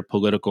like they're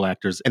political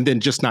actors and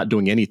then just not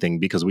doing anything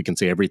because we can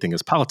say everything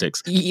is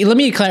politics. Let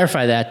me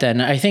clarify that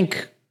then. I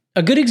think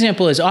a good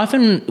example is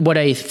often what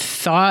I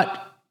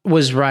thought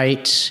was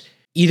right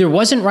either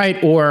wasn't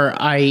right or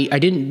I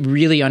didn't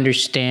really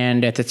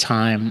understand at the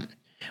time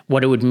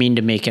what it would mean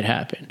to make it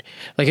happen.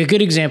 A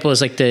good example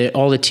is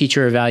all the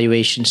teacher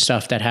evaluation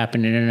stuff that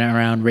happened in and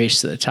around Race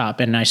to the Top.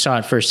 And I saw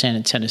it firsthand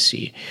in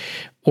Tennessee.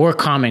 Or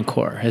Common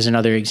Core as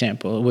another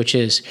example, which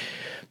is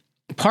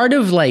part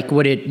of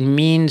what it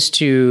means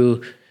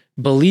to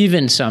believe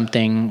in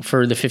something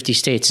for the 50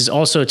 states is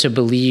also to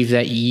believe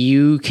that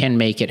you can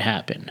make it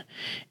happen.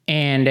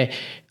 And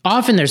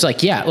often there's I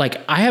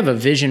have a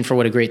vision for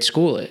what a great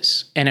school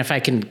is. And if I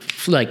can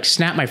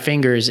snap my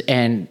fingers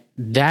and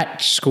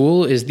that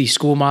school is the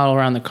school model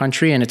around the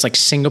country and it's like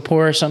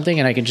Singapore or something,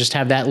 and I can just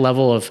have that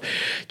level of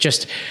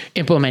just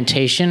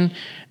implementation,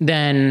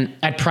 then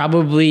I'd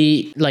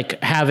probably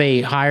have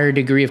a higher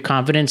degree of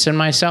confidence in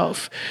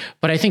myself.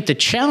 But I think the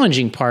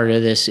challenging part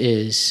of this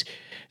is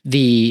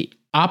the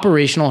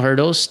operational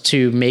hurdles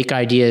to make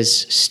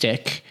ideas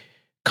stick,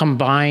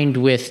 combined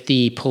with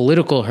the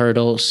political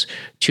hurdles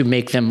to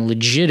make them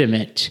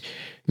legitimate,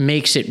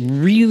 makes it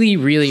really,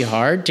 really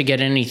hard to get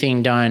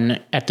anything done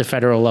at the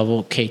federal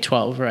level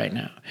K-12 right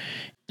now.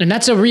 And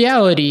that's a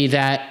reality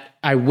that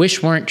I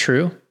wish weren't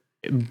true,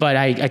 but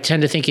I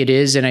tend to think it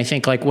is. And I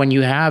think when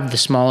you have the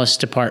smallest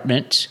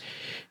department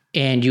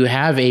and you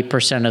have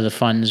 8% of the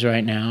funds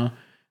right now,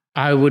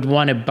 I would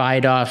want to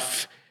bite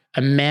off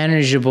a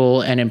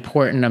manageable and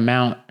important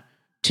amount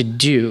to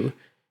do.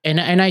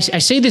 And I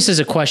say this as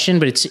a question,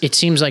 but it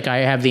seems like I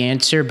have the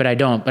answer, but I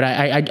don't. But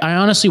I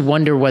honestly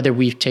wonder whether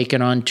we've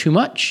taken on too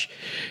much.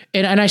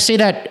 And I say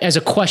that as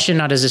a question,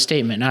 not as a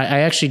statement.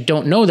 I actually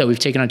don't know that we've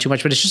taken on too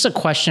much, but it's just a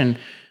question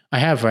I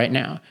have right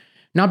now.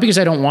 Not because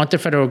I don't want the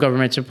federal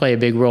government to play a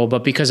big role,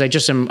 but because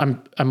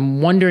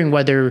I'm wondering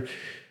whether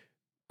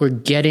we're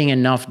getting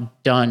enough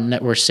done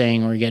that we're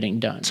saying we're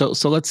getting done. So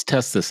let's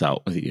test this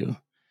out with you.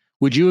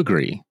 Would you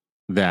agree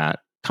that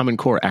Common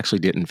Core actually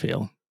didn't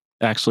fail?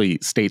 Actually,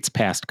 states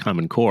passed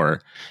Common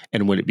Core,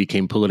 and when it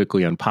became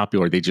politically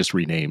unpopular, they just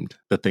renamed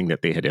the thing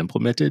that they had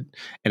implemented,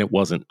 and it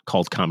wasn't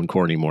called Common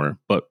Core anymore.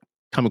 But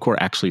Common Core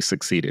actually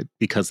succeeded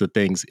because the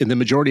things in the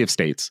majority of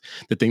states,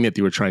 the thing that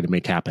they were trying to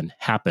make happen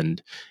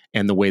happened,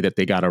 and the way that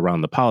they got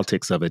around the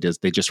politics of it is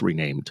they just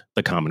renamed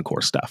the Common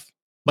Core stuff.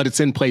 But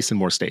it's in place in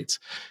more states.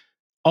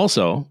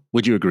 Also,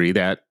 would you agree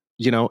that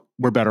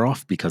we're better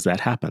off because that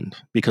happened,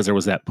 because there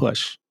was that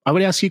push? I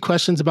would ask you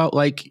questions about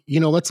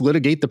let's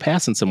litigate the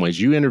past in some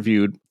ways. You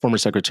interviewed former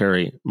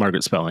Secretary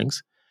Margaret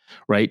Spellings,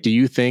 right? Do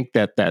you think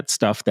that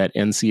stuff that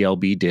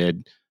NCLB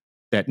did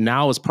that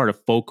now is part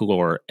of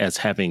folklore as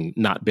having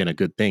not been a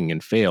good thing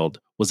and failed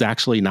was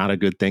actually not a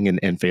good thing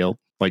and failed?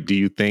 Do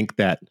you think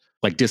that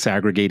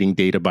disaggregating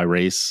data by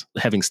race,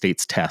 having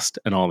states test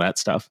and all that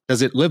stuff,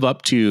 does it live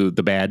up to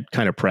the bad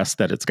kind of press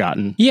that it's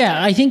gotten?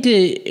 Yeah, I think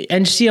the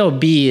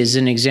NCLB is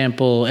an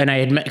example, and I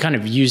had kind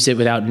of used it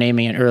without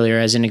naming it earlier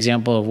as an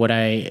example of what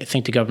I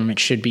think the government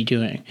should be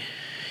doing.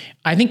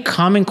 I think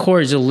Common Core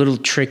is a little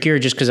trickier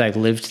just because I've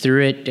lived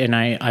through it, and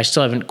I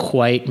still haven't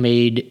quite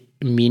made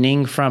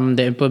meaning from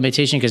the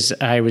implementation because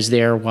I was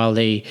there while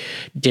they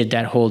did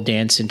that whole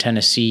dance in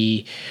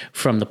Tennessee,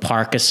 from the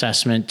Park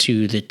assessment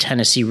to the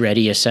Tennessee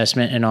Ready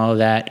assessment and all of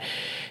that.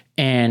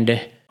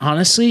 And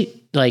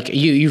honestly,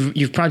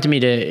 you've prompted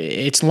me to,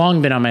 it's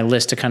long been on my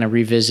list to kind of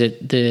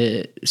revisit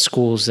the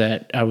schools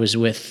that I was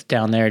with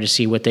down there to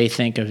see what they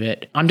think of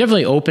it. I'm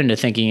definitely open to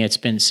thinking it's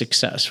been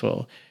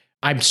successful.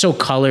 I'm so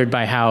colored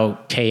by how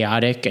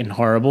chaotic and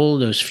horrible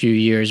those few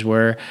years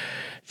were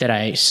that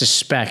I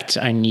suspect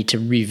I need to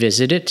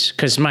revisit it,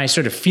 because my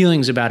sort of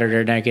feelings about it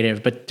are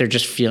negative, but they're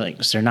just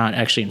feelings. They're not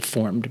actually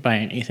informed by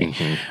anything.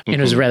 And it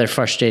was a rather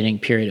frustrating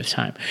period of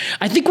time.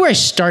 I think where I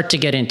start to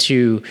get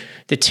into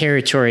the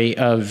territory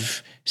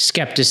of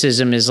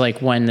skepticism is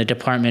like when the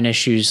department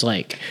issues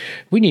like,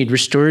 we need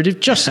restorative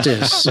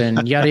justice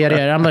and yada, yada,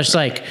 yada. I'm just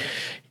like,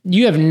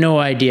 you have no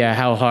idea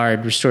how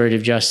hard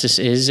restorative justice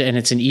is. And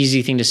it's an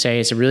easy thing to say.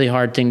 It's a really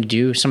hard thing to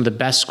do. Some of the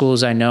best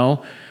schools I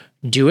know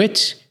do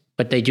it,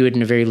 but they do it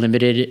in a very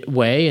limited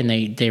way, and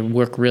they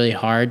work really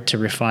hard to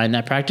refine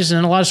that practice.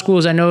 And a lot of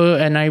schools I know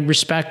and I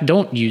respect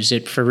don't use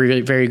it for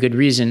really very good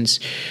reasons.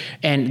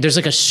 And there's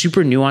like a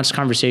super nuanced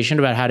conversation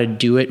about how to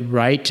do it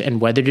right and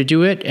whether to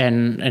do it,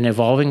 and an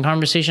evolving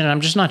conversation. And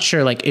I'm just not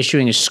sure like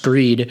issuing a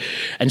screed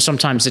and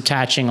sometimes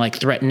attaching like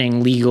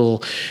threatening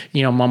legal,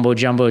 mumbo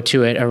jumbo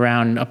to it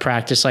around a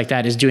practice like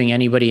that is doing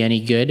anybody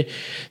any good.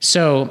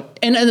 So,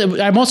 and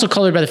I'm also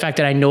colored by the fact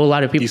that I know a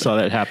lot of people. You saw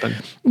that happen.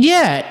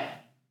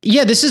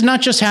 Yeah, this is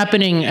not just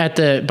happening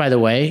by the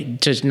way,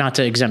 not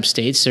to exempt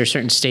states. There are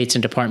certain states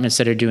and departments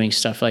that are doing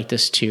stuff like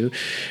this too.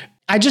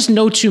 I just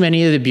know too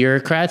many of the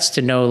bureaucrats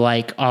to know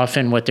like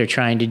often what they're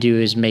trying to do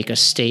is make a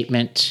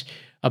statement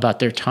about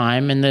their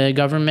time in the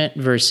government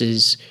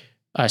versus,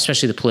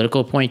 especially the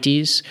political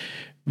appointees,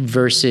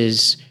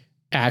 versus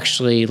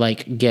actually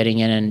like getting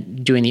in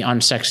and doing the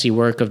unsexy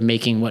work of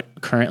making what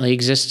currently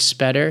exists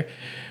better.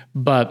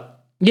 But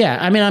yeah,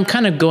 I mean, I'm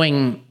kind of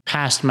going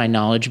past my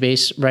knowledge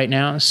base right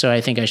now, so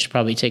I think I should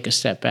probably take a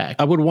step back.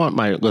 I would want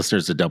my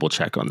listeners to double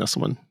check on this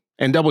one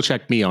and double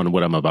check me on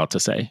what I'm about to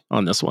say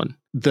on this one.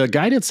 The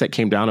guidance that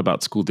came down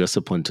about school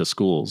discipline to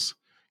schools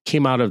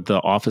came out of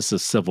the Office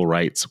of Civil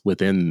Rights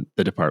within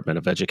the Department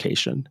of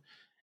Education.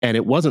 And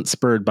it wasn't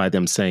spurred by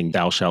them saying,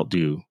 thou shalt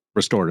do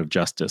restorative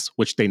justice,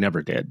 which they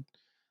never did.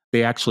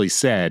 They actually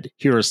said,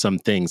 here are some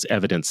things,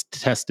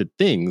 evidence-tested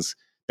things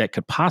that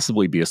could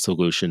possibly be a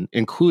solution,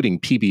 including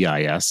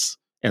PBIS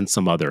and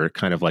some other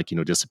kind of like,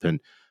 discipline.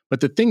 But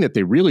the thing that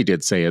they really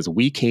did say is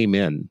we came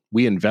in,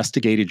 we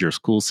investigated your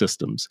school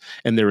systems,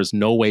 and there is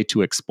no way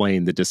to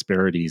explain the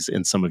disparities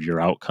in some of your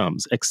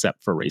outcomes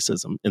except for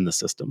racism in the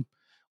system,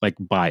 like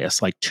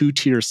bias, like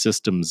two-tier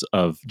systems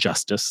of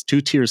justice,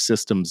 two-tier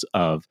systems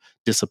of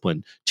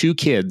discipline, two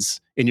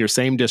kids in your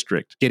same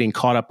district getting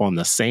caught up on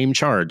the same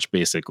charge,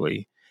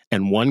 basically,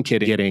 and one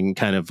kid getting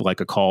kind of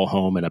like a call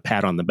home and a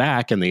pat on the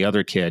back, and the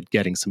other kid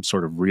getting some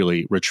sort of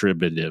really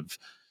retributive,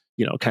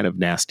 kind of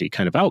nasty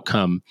kind of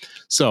outcome.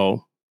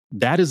 So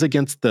that is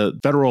against the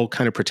federal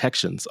kind of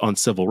protections on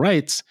civil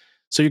rights.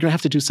 So you're going to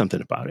have to do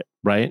something about it,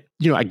 right?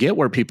 I get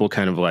where people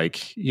kind of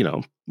like,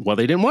 well,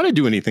 they didn't want to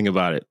do anything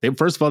about it.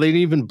 First of all, they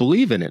didn't even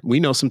believe in it. We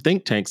know some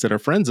think tanks that are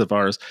friends of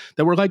ours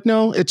that were like,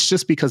 no, it's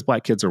just because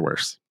Black kids are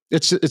worse.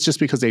 It's just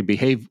because they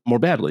behave more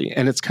badly.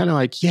 And it's kind of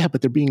like, yeah,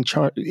 but they're being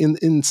charged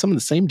in some of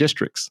the same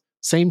districts,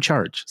 same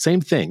charge, same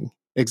thing,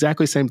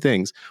 exactly same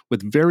things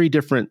with very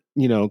different,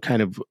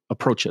 kind of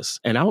approaches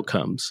and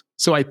outcomes.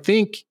 So I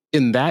think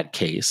in that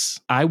case,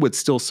 I would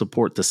still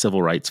support the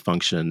civil rights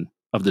function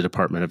of the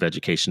Department of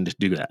Education to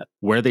do that,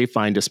 where they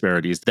find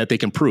disparities that they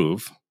can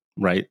prove,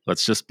 right?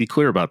 Let's just be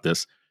clear about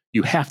this.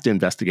 You have to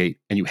investigate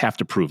and you have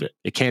to prove it.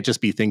 It can't just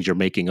be things you're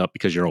making up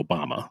because you're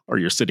Obama or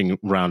you're sitting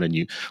around and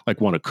you like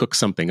want to cook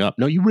something up.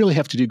 No, you really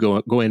have to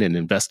go in and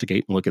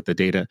investigate and look at the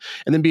data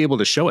and then be able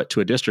to show it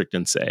to a district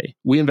and say,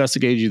 we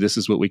investigated you. This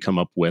is what we come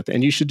up with.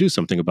 And you should do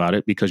something about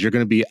it because you're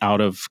going to be out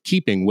of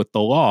keeping with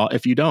the law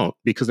if you don't,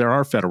 because there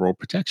are federal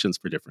protections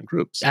for different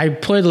groups. I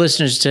implore the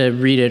listeners to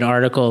read an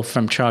article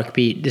from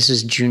Chalkbeat. This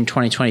is June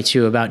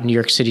 2022 about New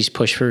York City's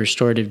push for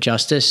restorative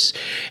justice.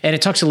 And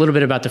it talks a little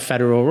bit about the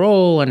federal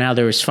role and how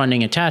there was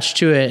funding attached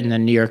to it, and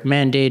then New York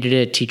mandated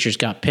it. Teachers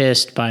got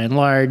pissed by and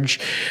large.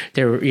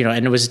 There,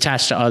 and it was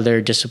attached to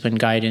other discipline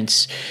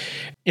guidance.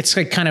 It's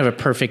like kind of a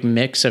perfect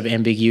mix of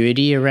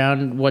ambiguity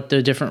around what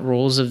the different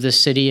roles of the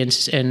city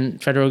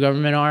and federal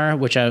government are,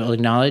 which I will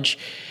acknowledge.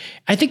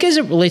 I think as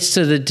it relates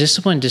to the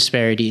discipline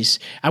disparities,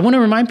 I want to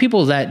remind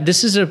people that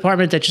this is a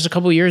department that just a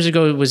couple of years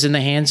ago was in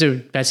the hands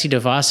of Betsy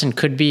DeVos and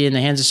could be in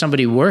the hands of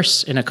somebody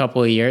worse in a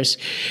couple of years.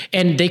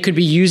 And they could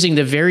be using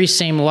the very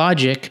same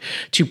logic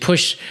to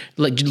push,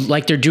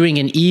 like they're doing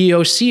in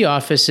EEOC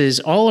offices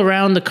all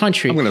around the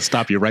country. I'm going to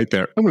stop you right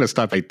there.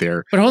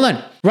 But hold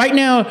on. Right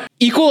now,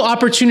 equal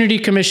opportunity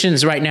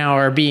commissions right now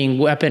are being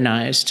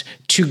weaponized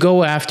to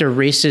go after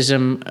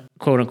racism,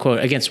 quote unquote,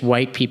 against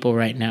white people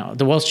right now.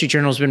 The Wall Street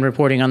Journal has been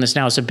reporting on this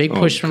now. It's a big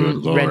push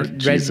from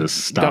red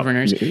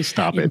governors.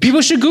 Stop it.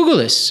 People should Google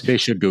this. They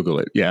should Google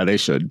it. Yeah, they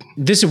should.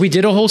 We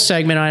did a whole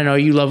segment. I know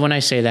you love when I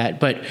say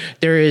that, but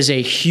there is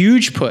a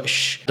huge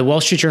push. The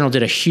Wall Street Journal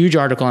did a huge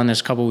article on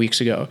this a couple of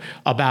weeks ago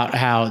about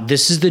how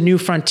this is the new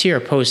frontier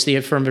post the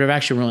affirmative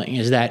action ruling,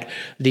 is that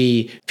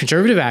the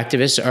conservative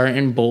activists are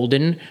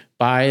emboldened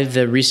by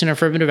the recent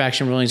affirmative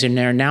action rulings, and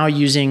they're now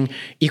using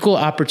equal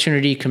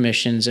opportunity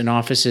commissions and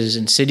offices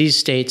in cities,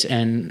 states,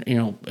 and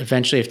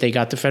eventually, if they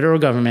got the federal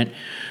government,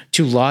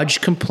 to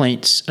lodge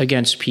complaints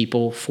against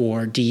people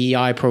for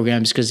DEI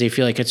programs because they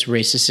feel like it's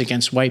racist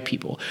against white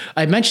people.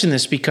 I mention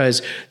this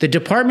because the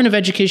Department of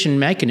Education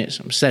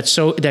mechanisms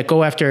that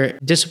go after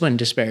discipline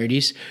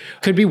disparities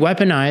could be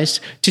weaponized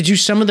to do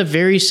some of the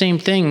very same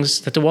things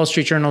that the Wall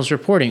Street Journal is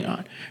reporting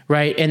on,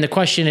 right? And the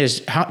question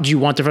is, how do you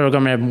want the federal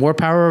government to have more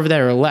power over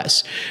that or less?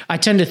 I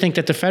tend to think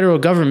that the federal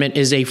government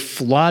is a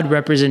flawed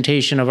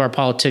representation of our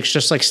politics,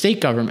 just like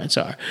state governments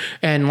are.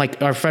 And like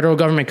our federal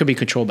government could be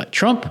controlled by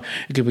Trump,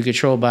 it could be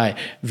controlled by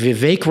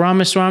Vivek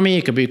Ramaswamy,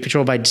 it could be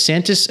controlled by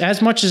DeSantis,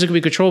 as much as it could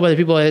be controlled by the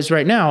people it is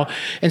right now.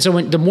 And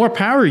so the more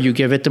power you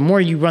give it, the more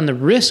you run the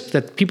risk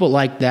that people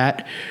like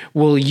that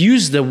will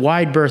use the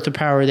wide berth of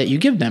power that you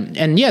give them.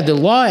 And yeah, the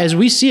law as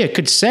we see it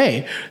could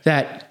say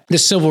that the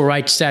civil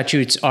rights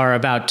statutes are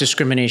about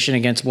discrimination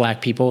against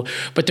black people,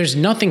 but there's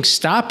nothing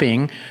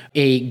stopping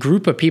a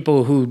group of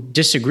people who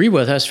disagree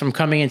with us from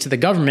coming into the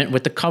government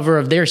with the cover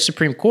of their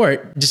Supreme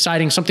Court,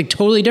 deciding something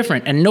totally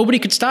different, and nobody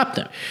could stop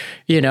them,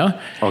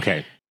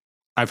 Okay.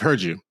 I've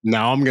heard you.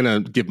 Now I'm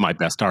going to give my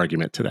best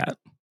argument to that.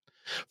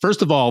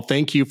 First of all,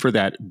 thank you for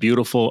that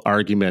beautiful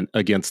argument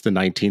against the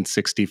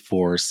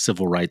 1964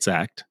 Civil Rights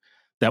Act.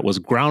 That was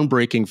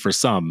groundbreaking for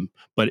some,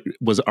 but it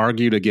was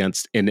argued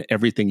against in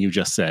everything you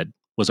just said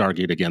was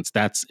argued against.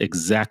 That's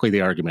exactly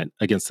the argument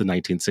against the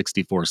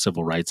 1964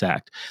 Civil Rights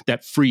Act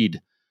that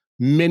freed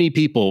many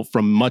people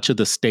from much of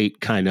the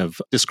state kind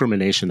of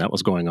discrimination that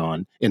was going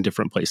on in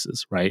different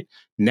places, right?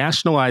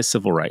 Nationalized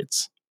civil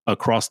rights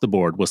across the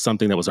board was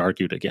something that was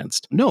argued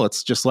against. No,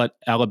 let's just let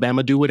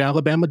Alabama do what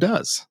Alabama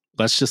does.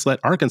 Let's just let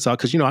Arkansas,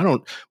 because,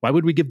 why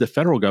would we give the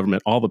federal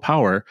government all the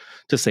power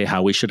to say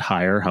how we should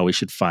hire, how we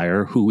should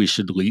fire, who we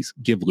should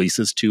give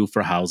leases to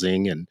for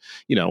housing, and,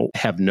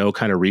 have no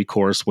kind of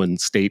recourse when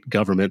state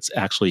governments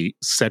actually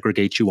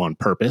segregate you on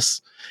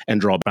purpose and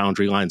draw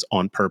boundary lines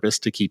on purpose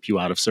to keep you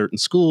out of certain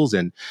schools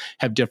and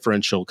have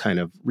differential kind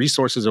of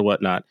resources or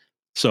whatnot.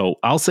 So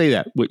I'll say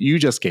that what you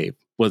just gave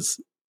was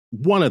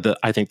one of the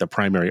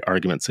primary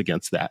arguments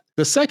against that.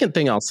 The second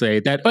thing I'll say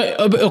that...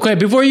 okay,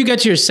 before you get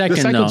to your second,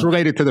 the second's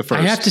related to the first.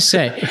 I have to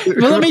say,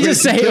 let me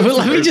just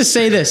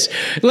say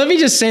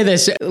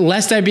this,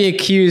 lest I be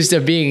accused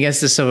of being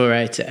against the Civil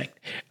Rights Act.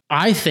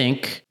 I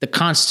think the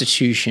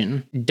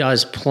Constitution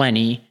does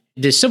plenty.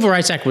 The Civil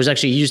Rights Act was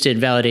actually used to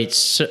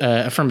invalidate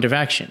affirmative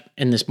action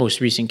in this most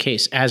recent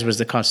case, as was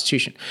the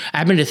Constitution. I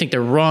happen to think they're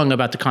wrong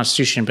about the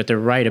Constitution, but they're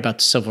right about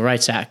the Civil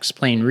Rights Act's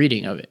plain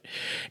reading of it.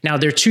 Now,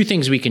 there are two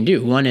things we can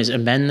do. One is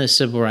amend the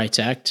Civil Rights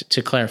Act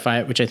to clarify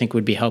it, which I think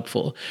would be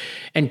helpful.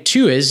 And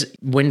two is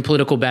win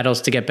political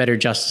battles to get better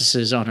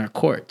justices on our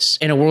courts.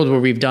 In a world where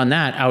we've done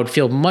that, I would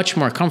feel much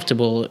more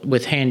comfortable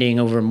with handing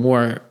over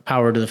more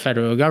power to the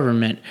federal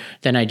government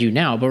than I do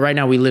now. But right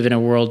now, we live in a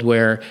world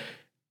where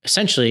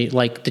essentially,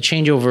 like, the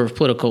changeover of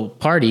political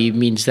party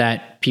means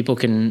that people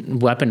can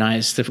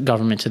weaponize the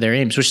government to their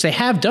aims, which they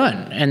have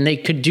done, and they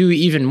could do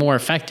even more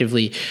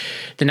effectively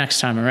the next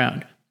time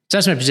around. So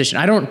that's my position.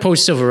 I don't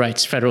oppose civil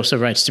rights, federal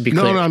civil rights, to be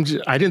clear. No,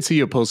 I didn't see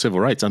you oppose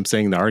civil rights. I'm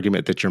saying the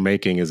argument that you're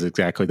making is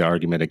exactly the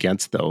argument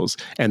against those.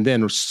 And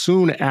then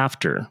soon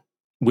after,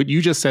 what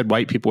you just said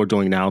white people are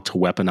doing now to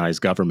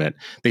weaponize government,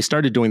 they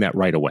started doing that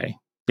right away.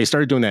 They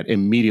started doing that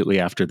immediately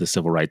after the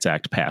Civil Rights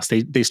Act passed.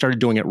 They started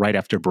doing it right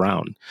after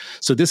Brown.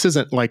 So this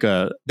isn't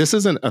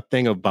a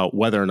thing about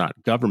whether or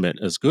not government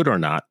is good or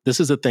not. This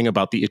is a thing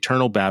about the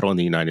eternal battle in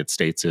the United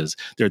States. Is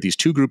there are these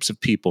two groups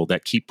of people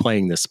that keep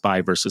playing this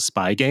spy versus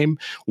spy game.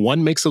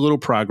 One makes a little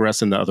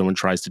progress and the other one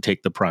tries to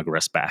take the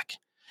progress back.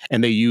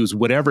 And they use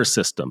whatever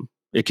system.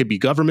 It could be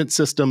government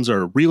systems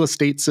or real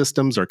estate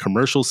systems or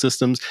commercial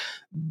systems.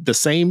 The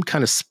same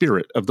kind of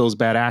spirit of those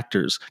bad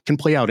actors can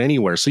play out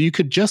anywhere. So you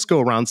could just go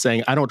around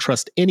saying, I don't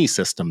trust any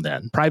system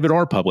then, private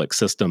or public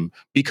system,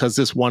 because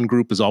this one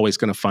group is always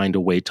going to find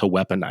a way to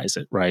weaponize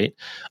it, right?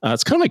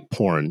 It's kind of like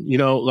porn,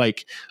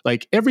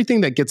 like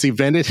everything that gets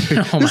invented.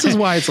 This is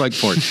why it's like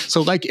porn.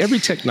 So like every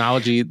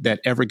technology that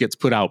ever gets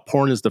put out,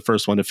 porn is the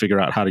first one to figure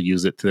out how to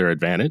use it to their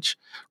advantage,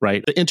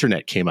 right? The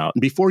internet came out,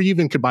 and before you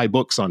even could buy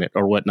books on it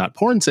or whatnot,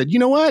 porn said,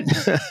 you know what?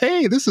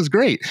 Hey, this is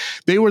great.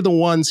 They were the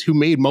ones who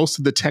made most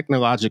of the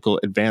technological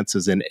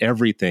advances in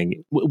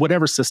everything,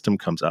 whatever system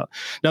comes out.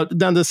 Now,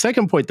 the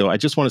second point, though, I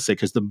just want to say,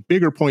 because the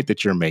bigger point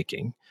that you're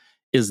making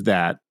is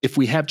that if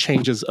we have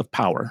changes of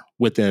power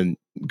within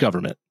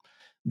government,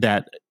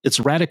 that it's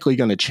radically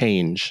going to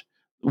change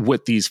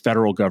what these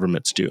federal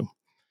governments do.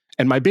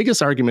 And my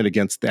biggest argument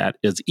against that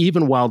is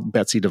even while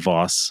Betsy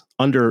DeVos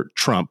under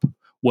Trump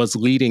was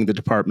leading the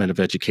Department of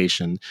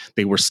Education.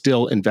 They were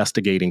still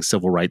investigating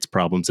civil rights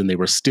problems, and they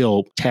were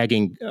still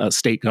tagging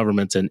state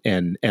governments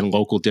and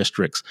local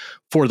districts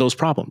for those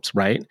problems,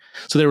 right?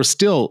 So there was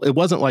still, it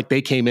wasn't like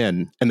they came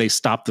in and they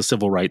stopped the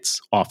civil rights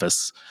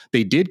office.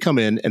 They did come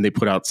in and they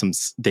put out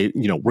we're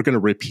going to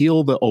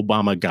repeal the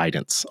Obama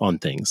guidance on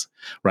things,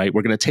 right?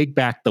 We're going to take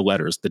back the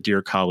letters, the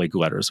Dear Colleague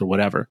letters or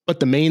whatever. But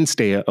the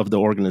mainstay of the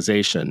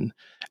organization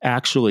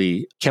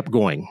actually kept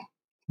going.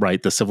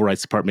 Right, the Civil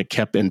Rights Department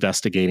kept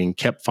investigating,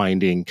 kept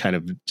finding kind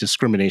of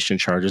discrimination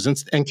charges,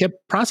 and kept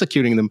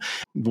prosecuting them.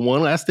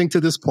 One last thing to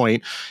this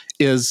point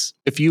is,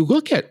 if you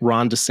look at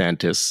Ron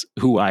DeSantis,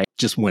 who I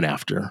just went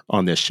after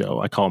on this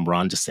show, I call him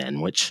Ron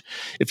DeSandwich.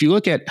 If you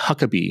look at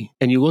Huckabee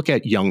and you look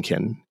at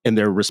Youngkin in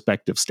their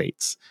respective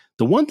states,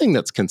 the one thing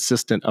that's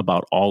consistent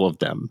about all of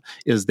them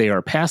is they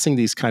are passing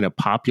these kind of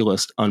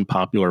populist,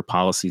 unpopular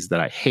policies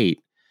that I hate.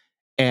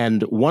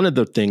 And one of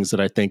the things that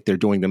I think they're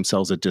doing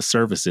themselves a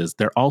disservice is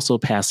they're also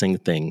passing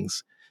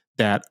things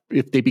that,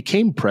 if they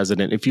became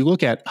president, if you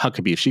look at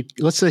Huckabee,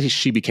 let's say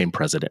she became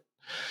president,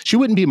 she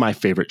wouldn't be my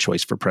favorite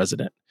choice for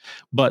president.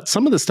 But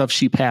some of the stuff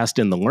she passed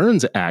in the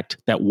LEARNS Act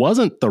that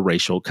wasn't the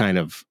racial kind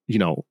of,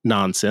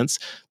 nonsense,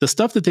 the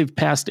stuff that they've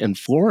passed in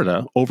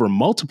Florida over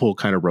multiple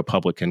kind of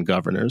Republican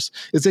governors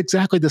is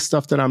exactly the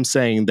stuff that I'm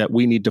saying that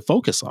we need to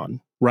focus on,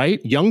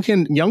 right?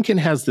 Youngkin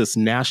has this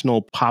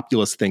national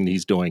populist thing that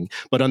he's doing,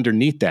 but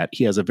underneath that,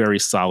 he has a very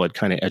solid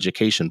kind of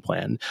education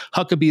plan.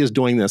 Huckabee is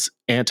doing this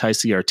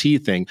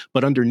anti-CRT thing,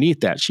 but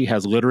underneath that, she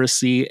has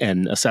literacy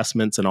and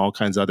assessments and all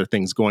kinds of other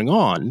things going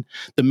on.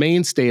 The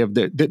mainstay of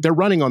they're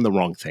running on the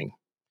wrong thing.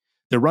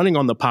 They're running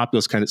on the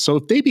populist kind of. So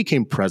if they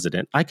became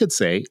president, I could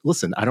say,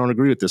 listen, I don't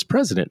agree with this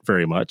president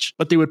very much,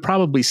 but they would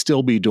probably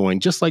still be doing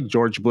just like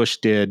George Bush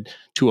did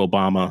to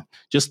Obama.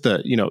 Just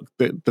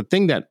the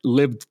thing that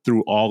lived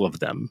through all of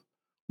them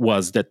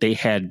was that they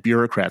had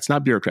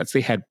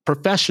they had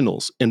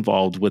professionals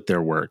involved with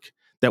their work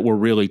that were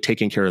really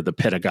taking care of the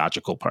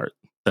pedagogical part,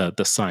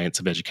 the science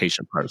of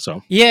education part.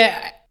 So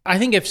yeah, I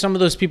think if some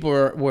of those people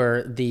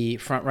were the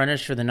front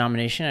runners for the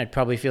nomination, I'd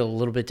probably feel a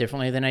little bit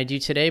differently than I do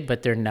today,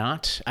 but they're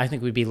not. I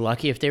think we'd be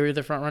lucky if they were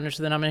the front runners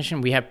for the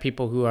nomination. We have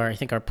people who are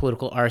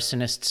political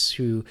arsonists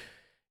who,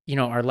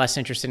 are less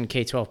interested in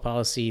K-12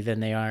 policy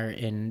than they are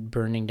in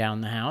burning down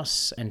the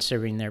house and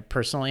serving their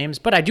personal aims.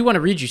 But I do want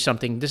to read you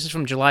something. This is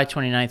from July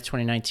 29th,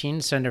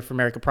 2019, Center for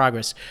American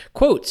Progress.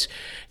 Quote,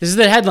 this is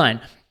the headline.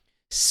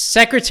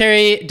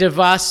 Secretary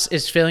DeVos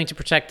is failing to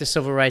protect the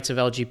civil rights of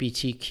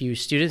LGBTQ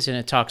students, and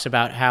it talks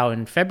about how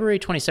in February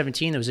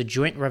 2017, there was a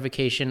joint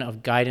revocation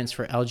of guidance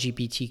for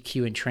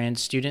LGBTQ and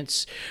trans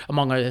students.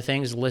 Among other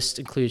things, the list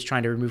includes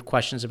trying to remove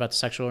questions about the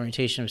sexual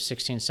orientation of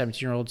 16 and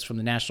 17-year-olds from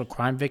the National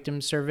Crime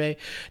Victims Survey,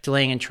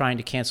 delaying and trying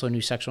to cancel a new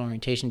sexual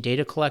orientation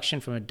data collection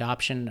from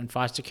adoption and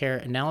foster care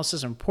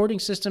analysis and reporting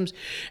systems,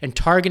 and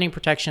targeting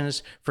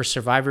protections for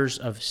survivors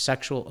of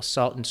sexual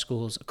assault in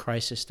schools, a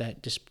crisis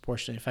that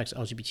disproportionately affects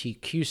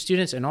LGBTQ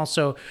students. And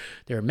also,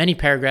 there are many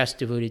paragraphs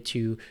devoted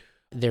to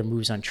their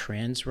moves on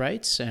trans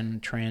rights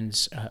and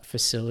trans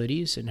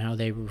facilities and how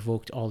they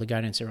revoked all the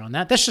guidance around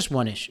that. That's just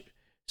one issue.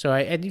 So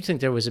I do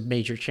think there was a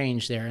major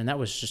change there, and that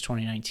was just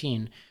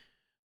 2019.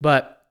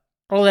 But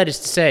all that is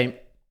to say,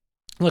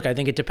 look, I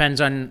think it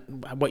depends on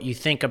what you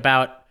think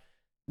about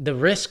the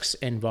risks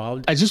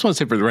involved. I just want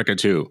to say for the record,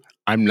 too,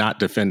 I'm not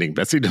defending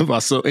Betsy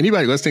DeVos. So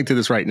anybody listening to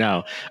this right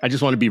now, I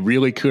just want to be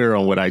really clear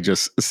on what I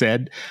just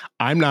said.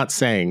 I'm not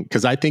saying,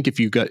 because I think if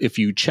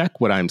you check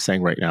what I'm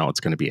saying right now,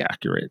 it's going to be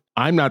accurate.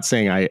 I'm not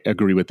saying I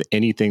agree with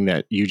anything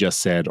that you just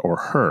said or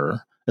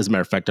her. As a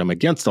matter of fact, I'm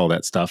against all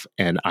that stuff,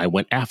 and I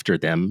went after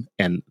them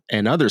and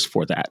others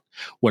for that.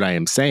 What I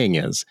am saying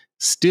is,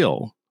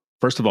 still,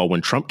 first of all, when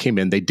Trump came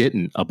in, they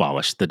didn't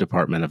abolish the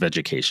Department of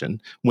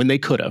Education when they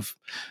could have.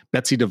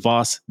 Betsy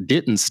DeVos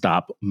didn't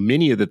stop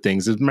many of the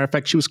things. As a matter of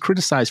fact, she was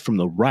criticized from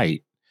the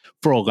right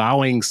for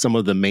allowing some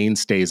of the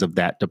mainstays of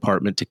that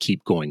department to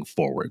keep going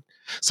forward.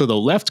 So the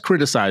left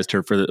criticized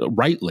her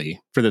rightly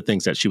for the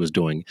things that she was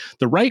doing.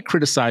 The right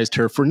criticized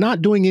her for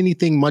not doing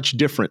anything much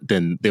different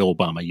than the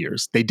Obama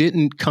years. They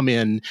didn't come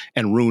in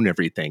and ruin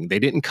everything. They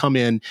didn't come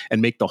in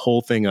and make the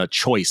whole thing a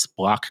choice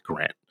block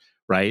grant,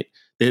 right?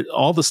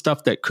 All the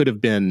stuff that could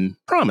have been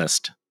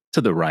promised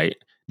to the right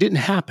didn't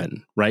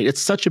happen, right?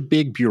 It's such a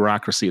big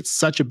bureaucracy. It's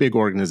such a big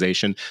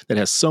organization that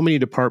has so many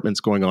departments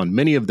going on,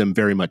 many of them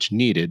very much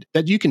needed,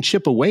 that you can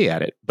chip away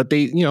at it. But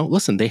they,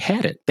 listen, they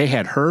had it. They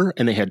had her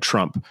and they had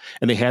Trump,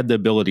 and they had the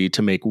ability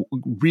to make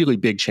really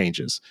big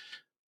changes.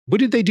 What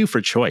did they do for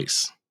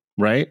choice,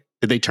 right?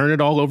 Did they turn it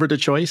all over to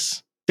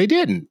choice? They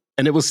didn't.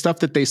 And it was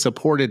stuff that they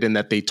supported and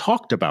that they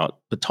talked about.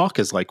 But talk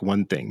is like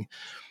one thing.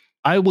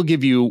 I will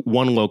give you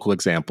one local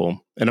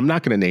example, and I'm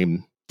not going to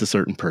name the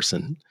certain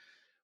person,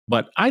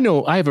 but I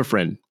know I have a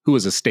friend who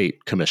was a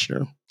state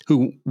commissioner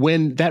who,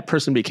 when that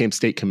person became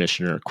state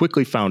commissioner,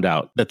 quickly found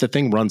out that the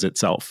thing runs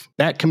itself.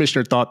 That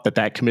commissioner thought that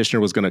that commissioner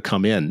was going to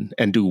come in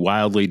and do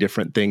wildly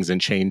different things and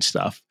change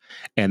stuff.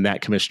 And that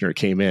commissioner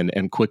came in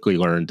and quickly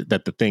learned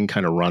that the thing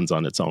kind of runs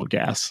on its own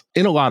gas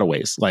in a lot of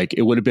ways. Like,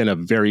 it would have been a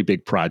very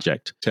big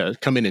project to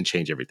come in and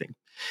change everything.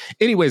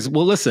 Anyways,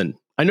 well, listen,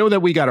 I know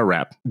that we got to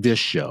wrap this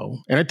show,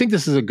 and I think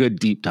this is a good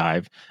deep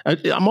dive.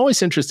 I'm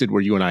always interested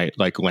where you and I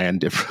like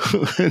land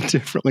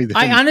differently.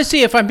 I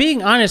honestly, if I'm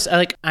being honest,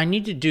 I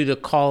need to do the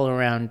call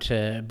around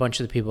to a bunch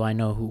of the people I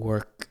know who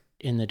work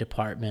in the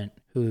department,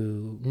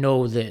 who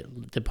know the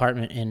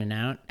department in and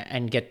out,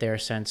 and get their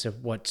sense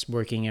of what's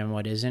working and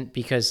what isn't.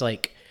 Because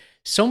like,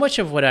 so much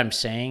of what I'm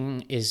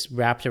saying is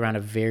wrapped around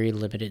a very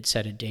limited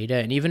set of data.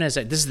 And even as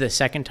this is the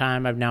second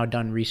time I've now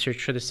done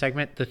research for this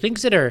segment, the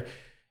things that are,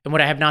 and what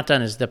I have not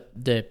done is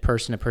the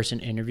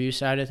person-to-person interview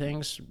side of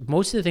things.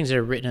 Most of the things that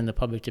are written in the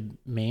public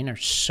domain are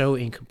so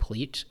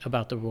incomplete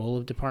about the role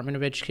of Department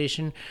of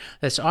Education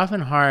that it's often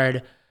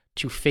hard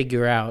to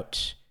figure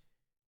out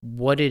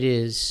what it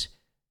is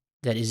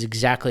that is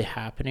exactly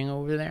happening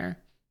over there.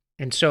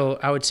 And so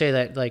I would say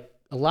that like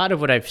a lot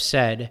of what I've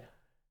said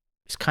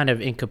is kind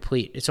of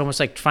incomplete. It's almost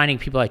like finding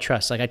people I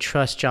trust. Like, I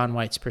trust John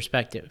White's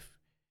perspective.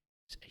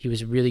 He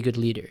was a really good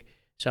leader.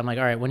 So I'm like,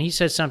 all right, when he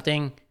says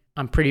something,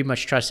 I'm pretty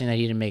much trusting that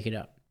he didn't make it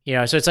up. You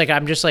know, so it's like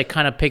I'm just like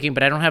kind of picking,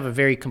 but I don't have a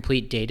very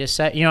complete data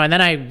set. You know, and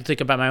then I think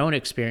about my own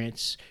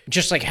experience,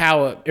 just like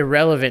how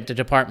irrelevant the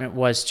department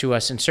was to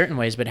us in certain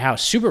ways, but how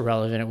super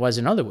relevant it was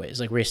in other ways,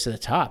 like Race to the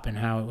Top, and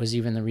how it was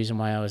even the reason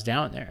why I was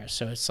down there.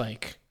 So it's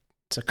like,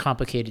 it's a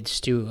complicated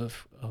stew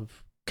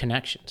of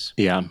connections.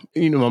 Yeah.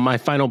 You know, my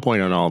final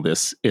point on all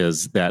this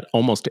is that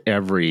almost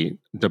every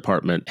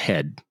department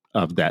head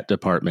of that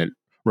department,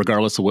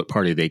 regardless of what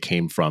party they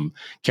came from,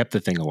 kept the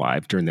thing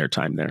alive during their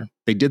time there.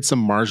 They did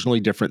some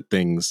marginally different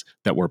things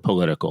that were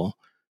political,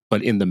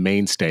 but in the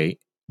mainstay,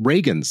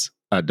 Reagan's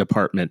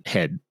department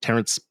head,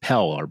 Terrence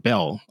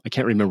Bell, I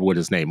can't remember what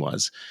his name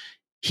was,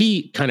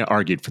 he kind of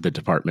argued for the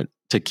department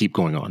to keep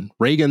going on.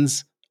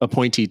 Reagan's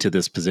appointee to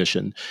this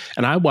position.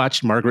 And I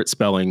watched Margaret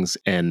Spellings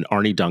and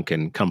Arne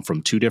Duncan come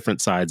from two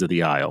different sides of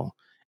the aisle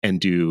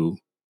and do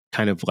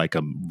kind of like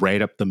a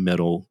right up the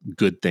middle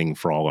good thing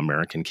for all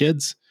American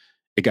kids.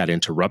 It got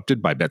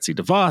interrupted by Betsy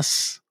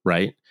DeVos,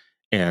 right?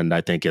 And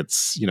I think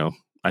it's, you know,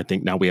 I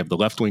think now we have the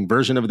left-wing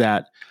version of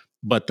that.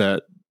 But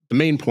the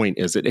main point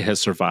is that it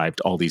has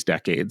survived all these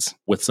decades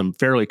with some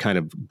fairly kind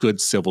of good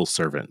civil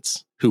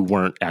servants who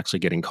weren't actually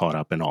getting caught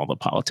up in all the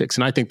politics.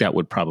 And I think that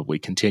would probably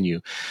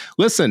continue.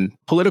 Listen,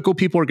 political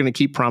people are going to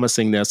keep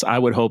promising this. I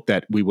would hope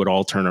that we would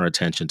all turn our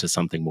attention to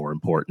something more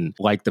important,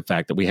 like the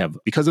fact that we have,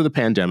 because of the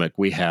pandemic,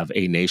 we have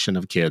a nation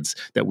of kids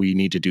that we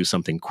need to do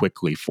something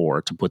quickly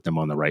for to put them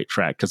on the right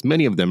track. Because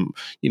many of them,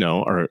 you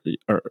know,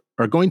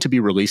 are going to be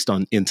released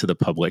into the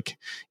public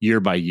year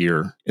by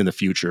year in the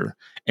future.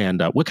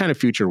 And what kind of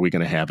future are we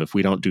going to have if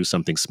we don't do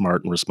something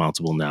smart and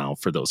responsible now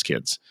for those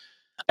kids?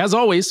 As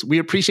always, we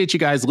appreciate you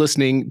guys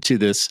listening to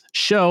this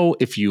show.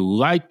 If you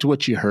liked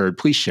what you heard,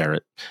 please share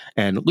it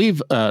and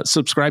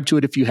subscribe to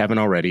it if you haven't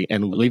already,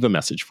 and leave a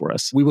message for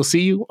us. We will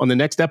see you on the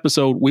next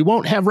episode. We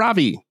won't have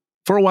Ravi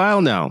for a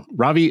while now.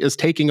 Ravi is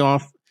taking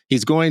off.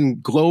 He's going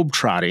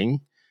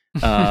globe-trotting.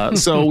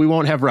 So we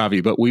won't have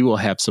Ravi, but we will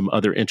have some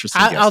other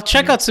interesting guests. I'll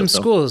check out some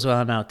schools while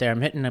I'm out there.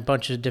 I'm hitting a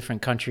bunch of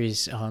different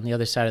countries on the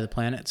other side of the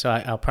planet. So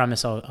I'll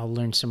promise I'll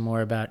learn some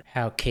more about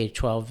how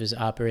K-12 is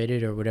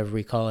operated, or whatever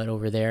we call it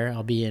over there.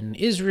 I'll be in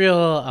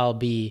Israel. I'll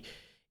be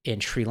in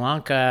Sri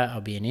Lanka.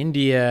 I'll be in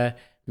India,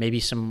 maybe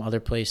some other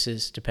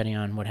places, depending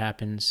on what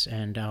happens.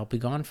 And I'll be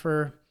gone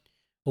for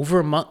over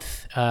a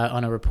month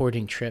on a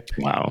reporting trip.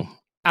 Wow.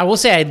 I will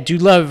say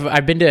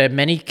I've been to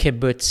many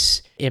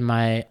kibbutz in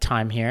my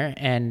time here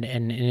and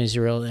in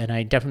Israel, and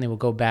I definitely will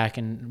go back,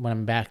 and when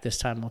I'm back this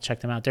time, I'll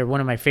check them out. They're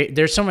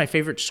they're some of my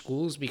favorite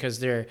schools because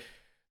they're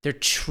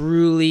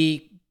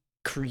truly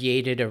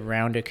created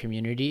around a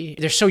community.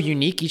 They're so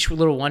unique. Each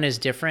little one is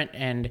different,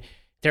 and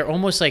they're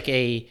almost like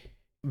a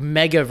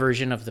mega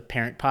version of the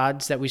parent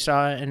pods that we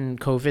saw in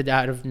COVID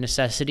out of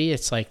necessity.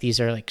 It's like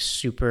these are like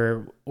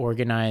super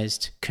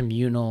organized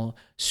communal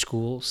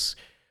schools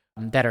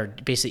that are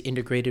basically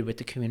integrated with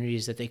the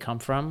communities that they come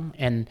from.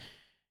 And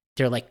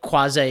they're like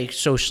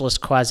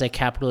quasi-socialist,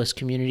 quasi-capitalist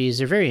communities.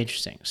 They're very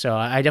interesting. So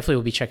I definitely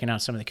will be checking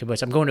out some of the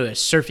kibbutz. I'm going to a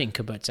surfing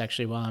kibbutz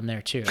actually while I'm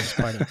there too. As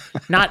part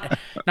of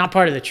not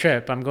part of the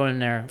trip. I'm going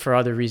there for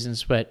other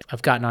reasons, but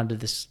I've gotten onto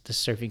this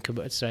surfing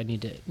kibbutz, so I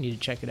need to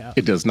check it out.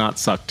 It does not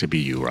suck to be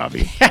you,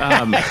 Ravi.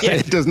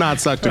 It does not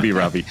suck to be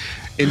Ravi.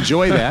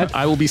 Enjoy that.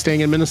 I will be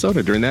staying in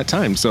Minnesota during that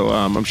time, so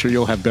I'm sure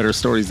you'll have better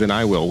stories than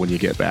I will when you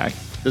get back.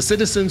 The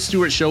Citizen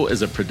Stewart Show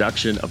is a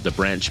production of the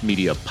Branch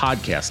Media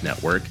Podcast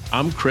Network.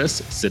 I'm Chris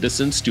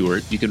Citizen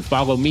Stewart. You can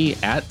follow me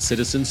at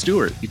Citizen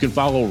Stewart. You can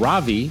follow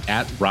Ravi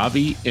at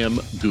Ravi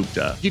M.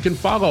 Gupta. You can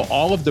follow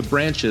all of the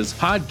Branch's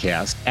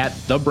podcasts at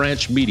The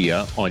Branch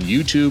Media on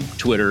YouTube,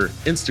 Twitter,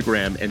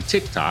 Instagram, and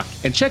TikTok.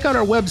 And check out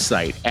our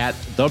website at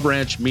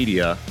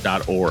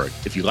thebranchmedia.org.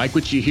 If you like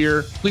what you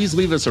hear, please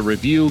leave us a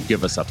review,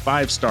 give us a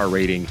 5-star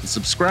rating, and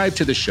subscribe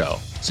to the show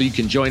so you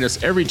can join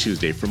us every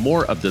Tuesday for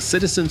more of The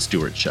Citizen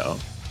Stewart Show.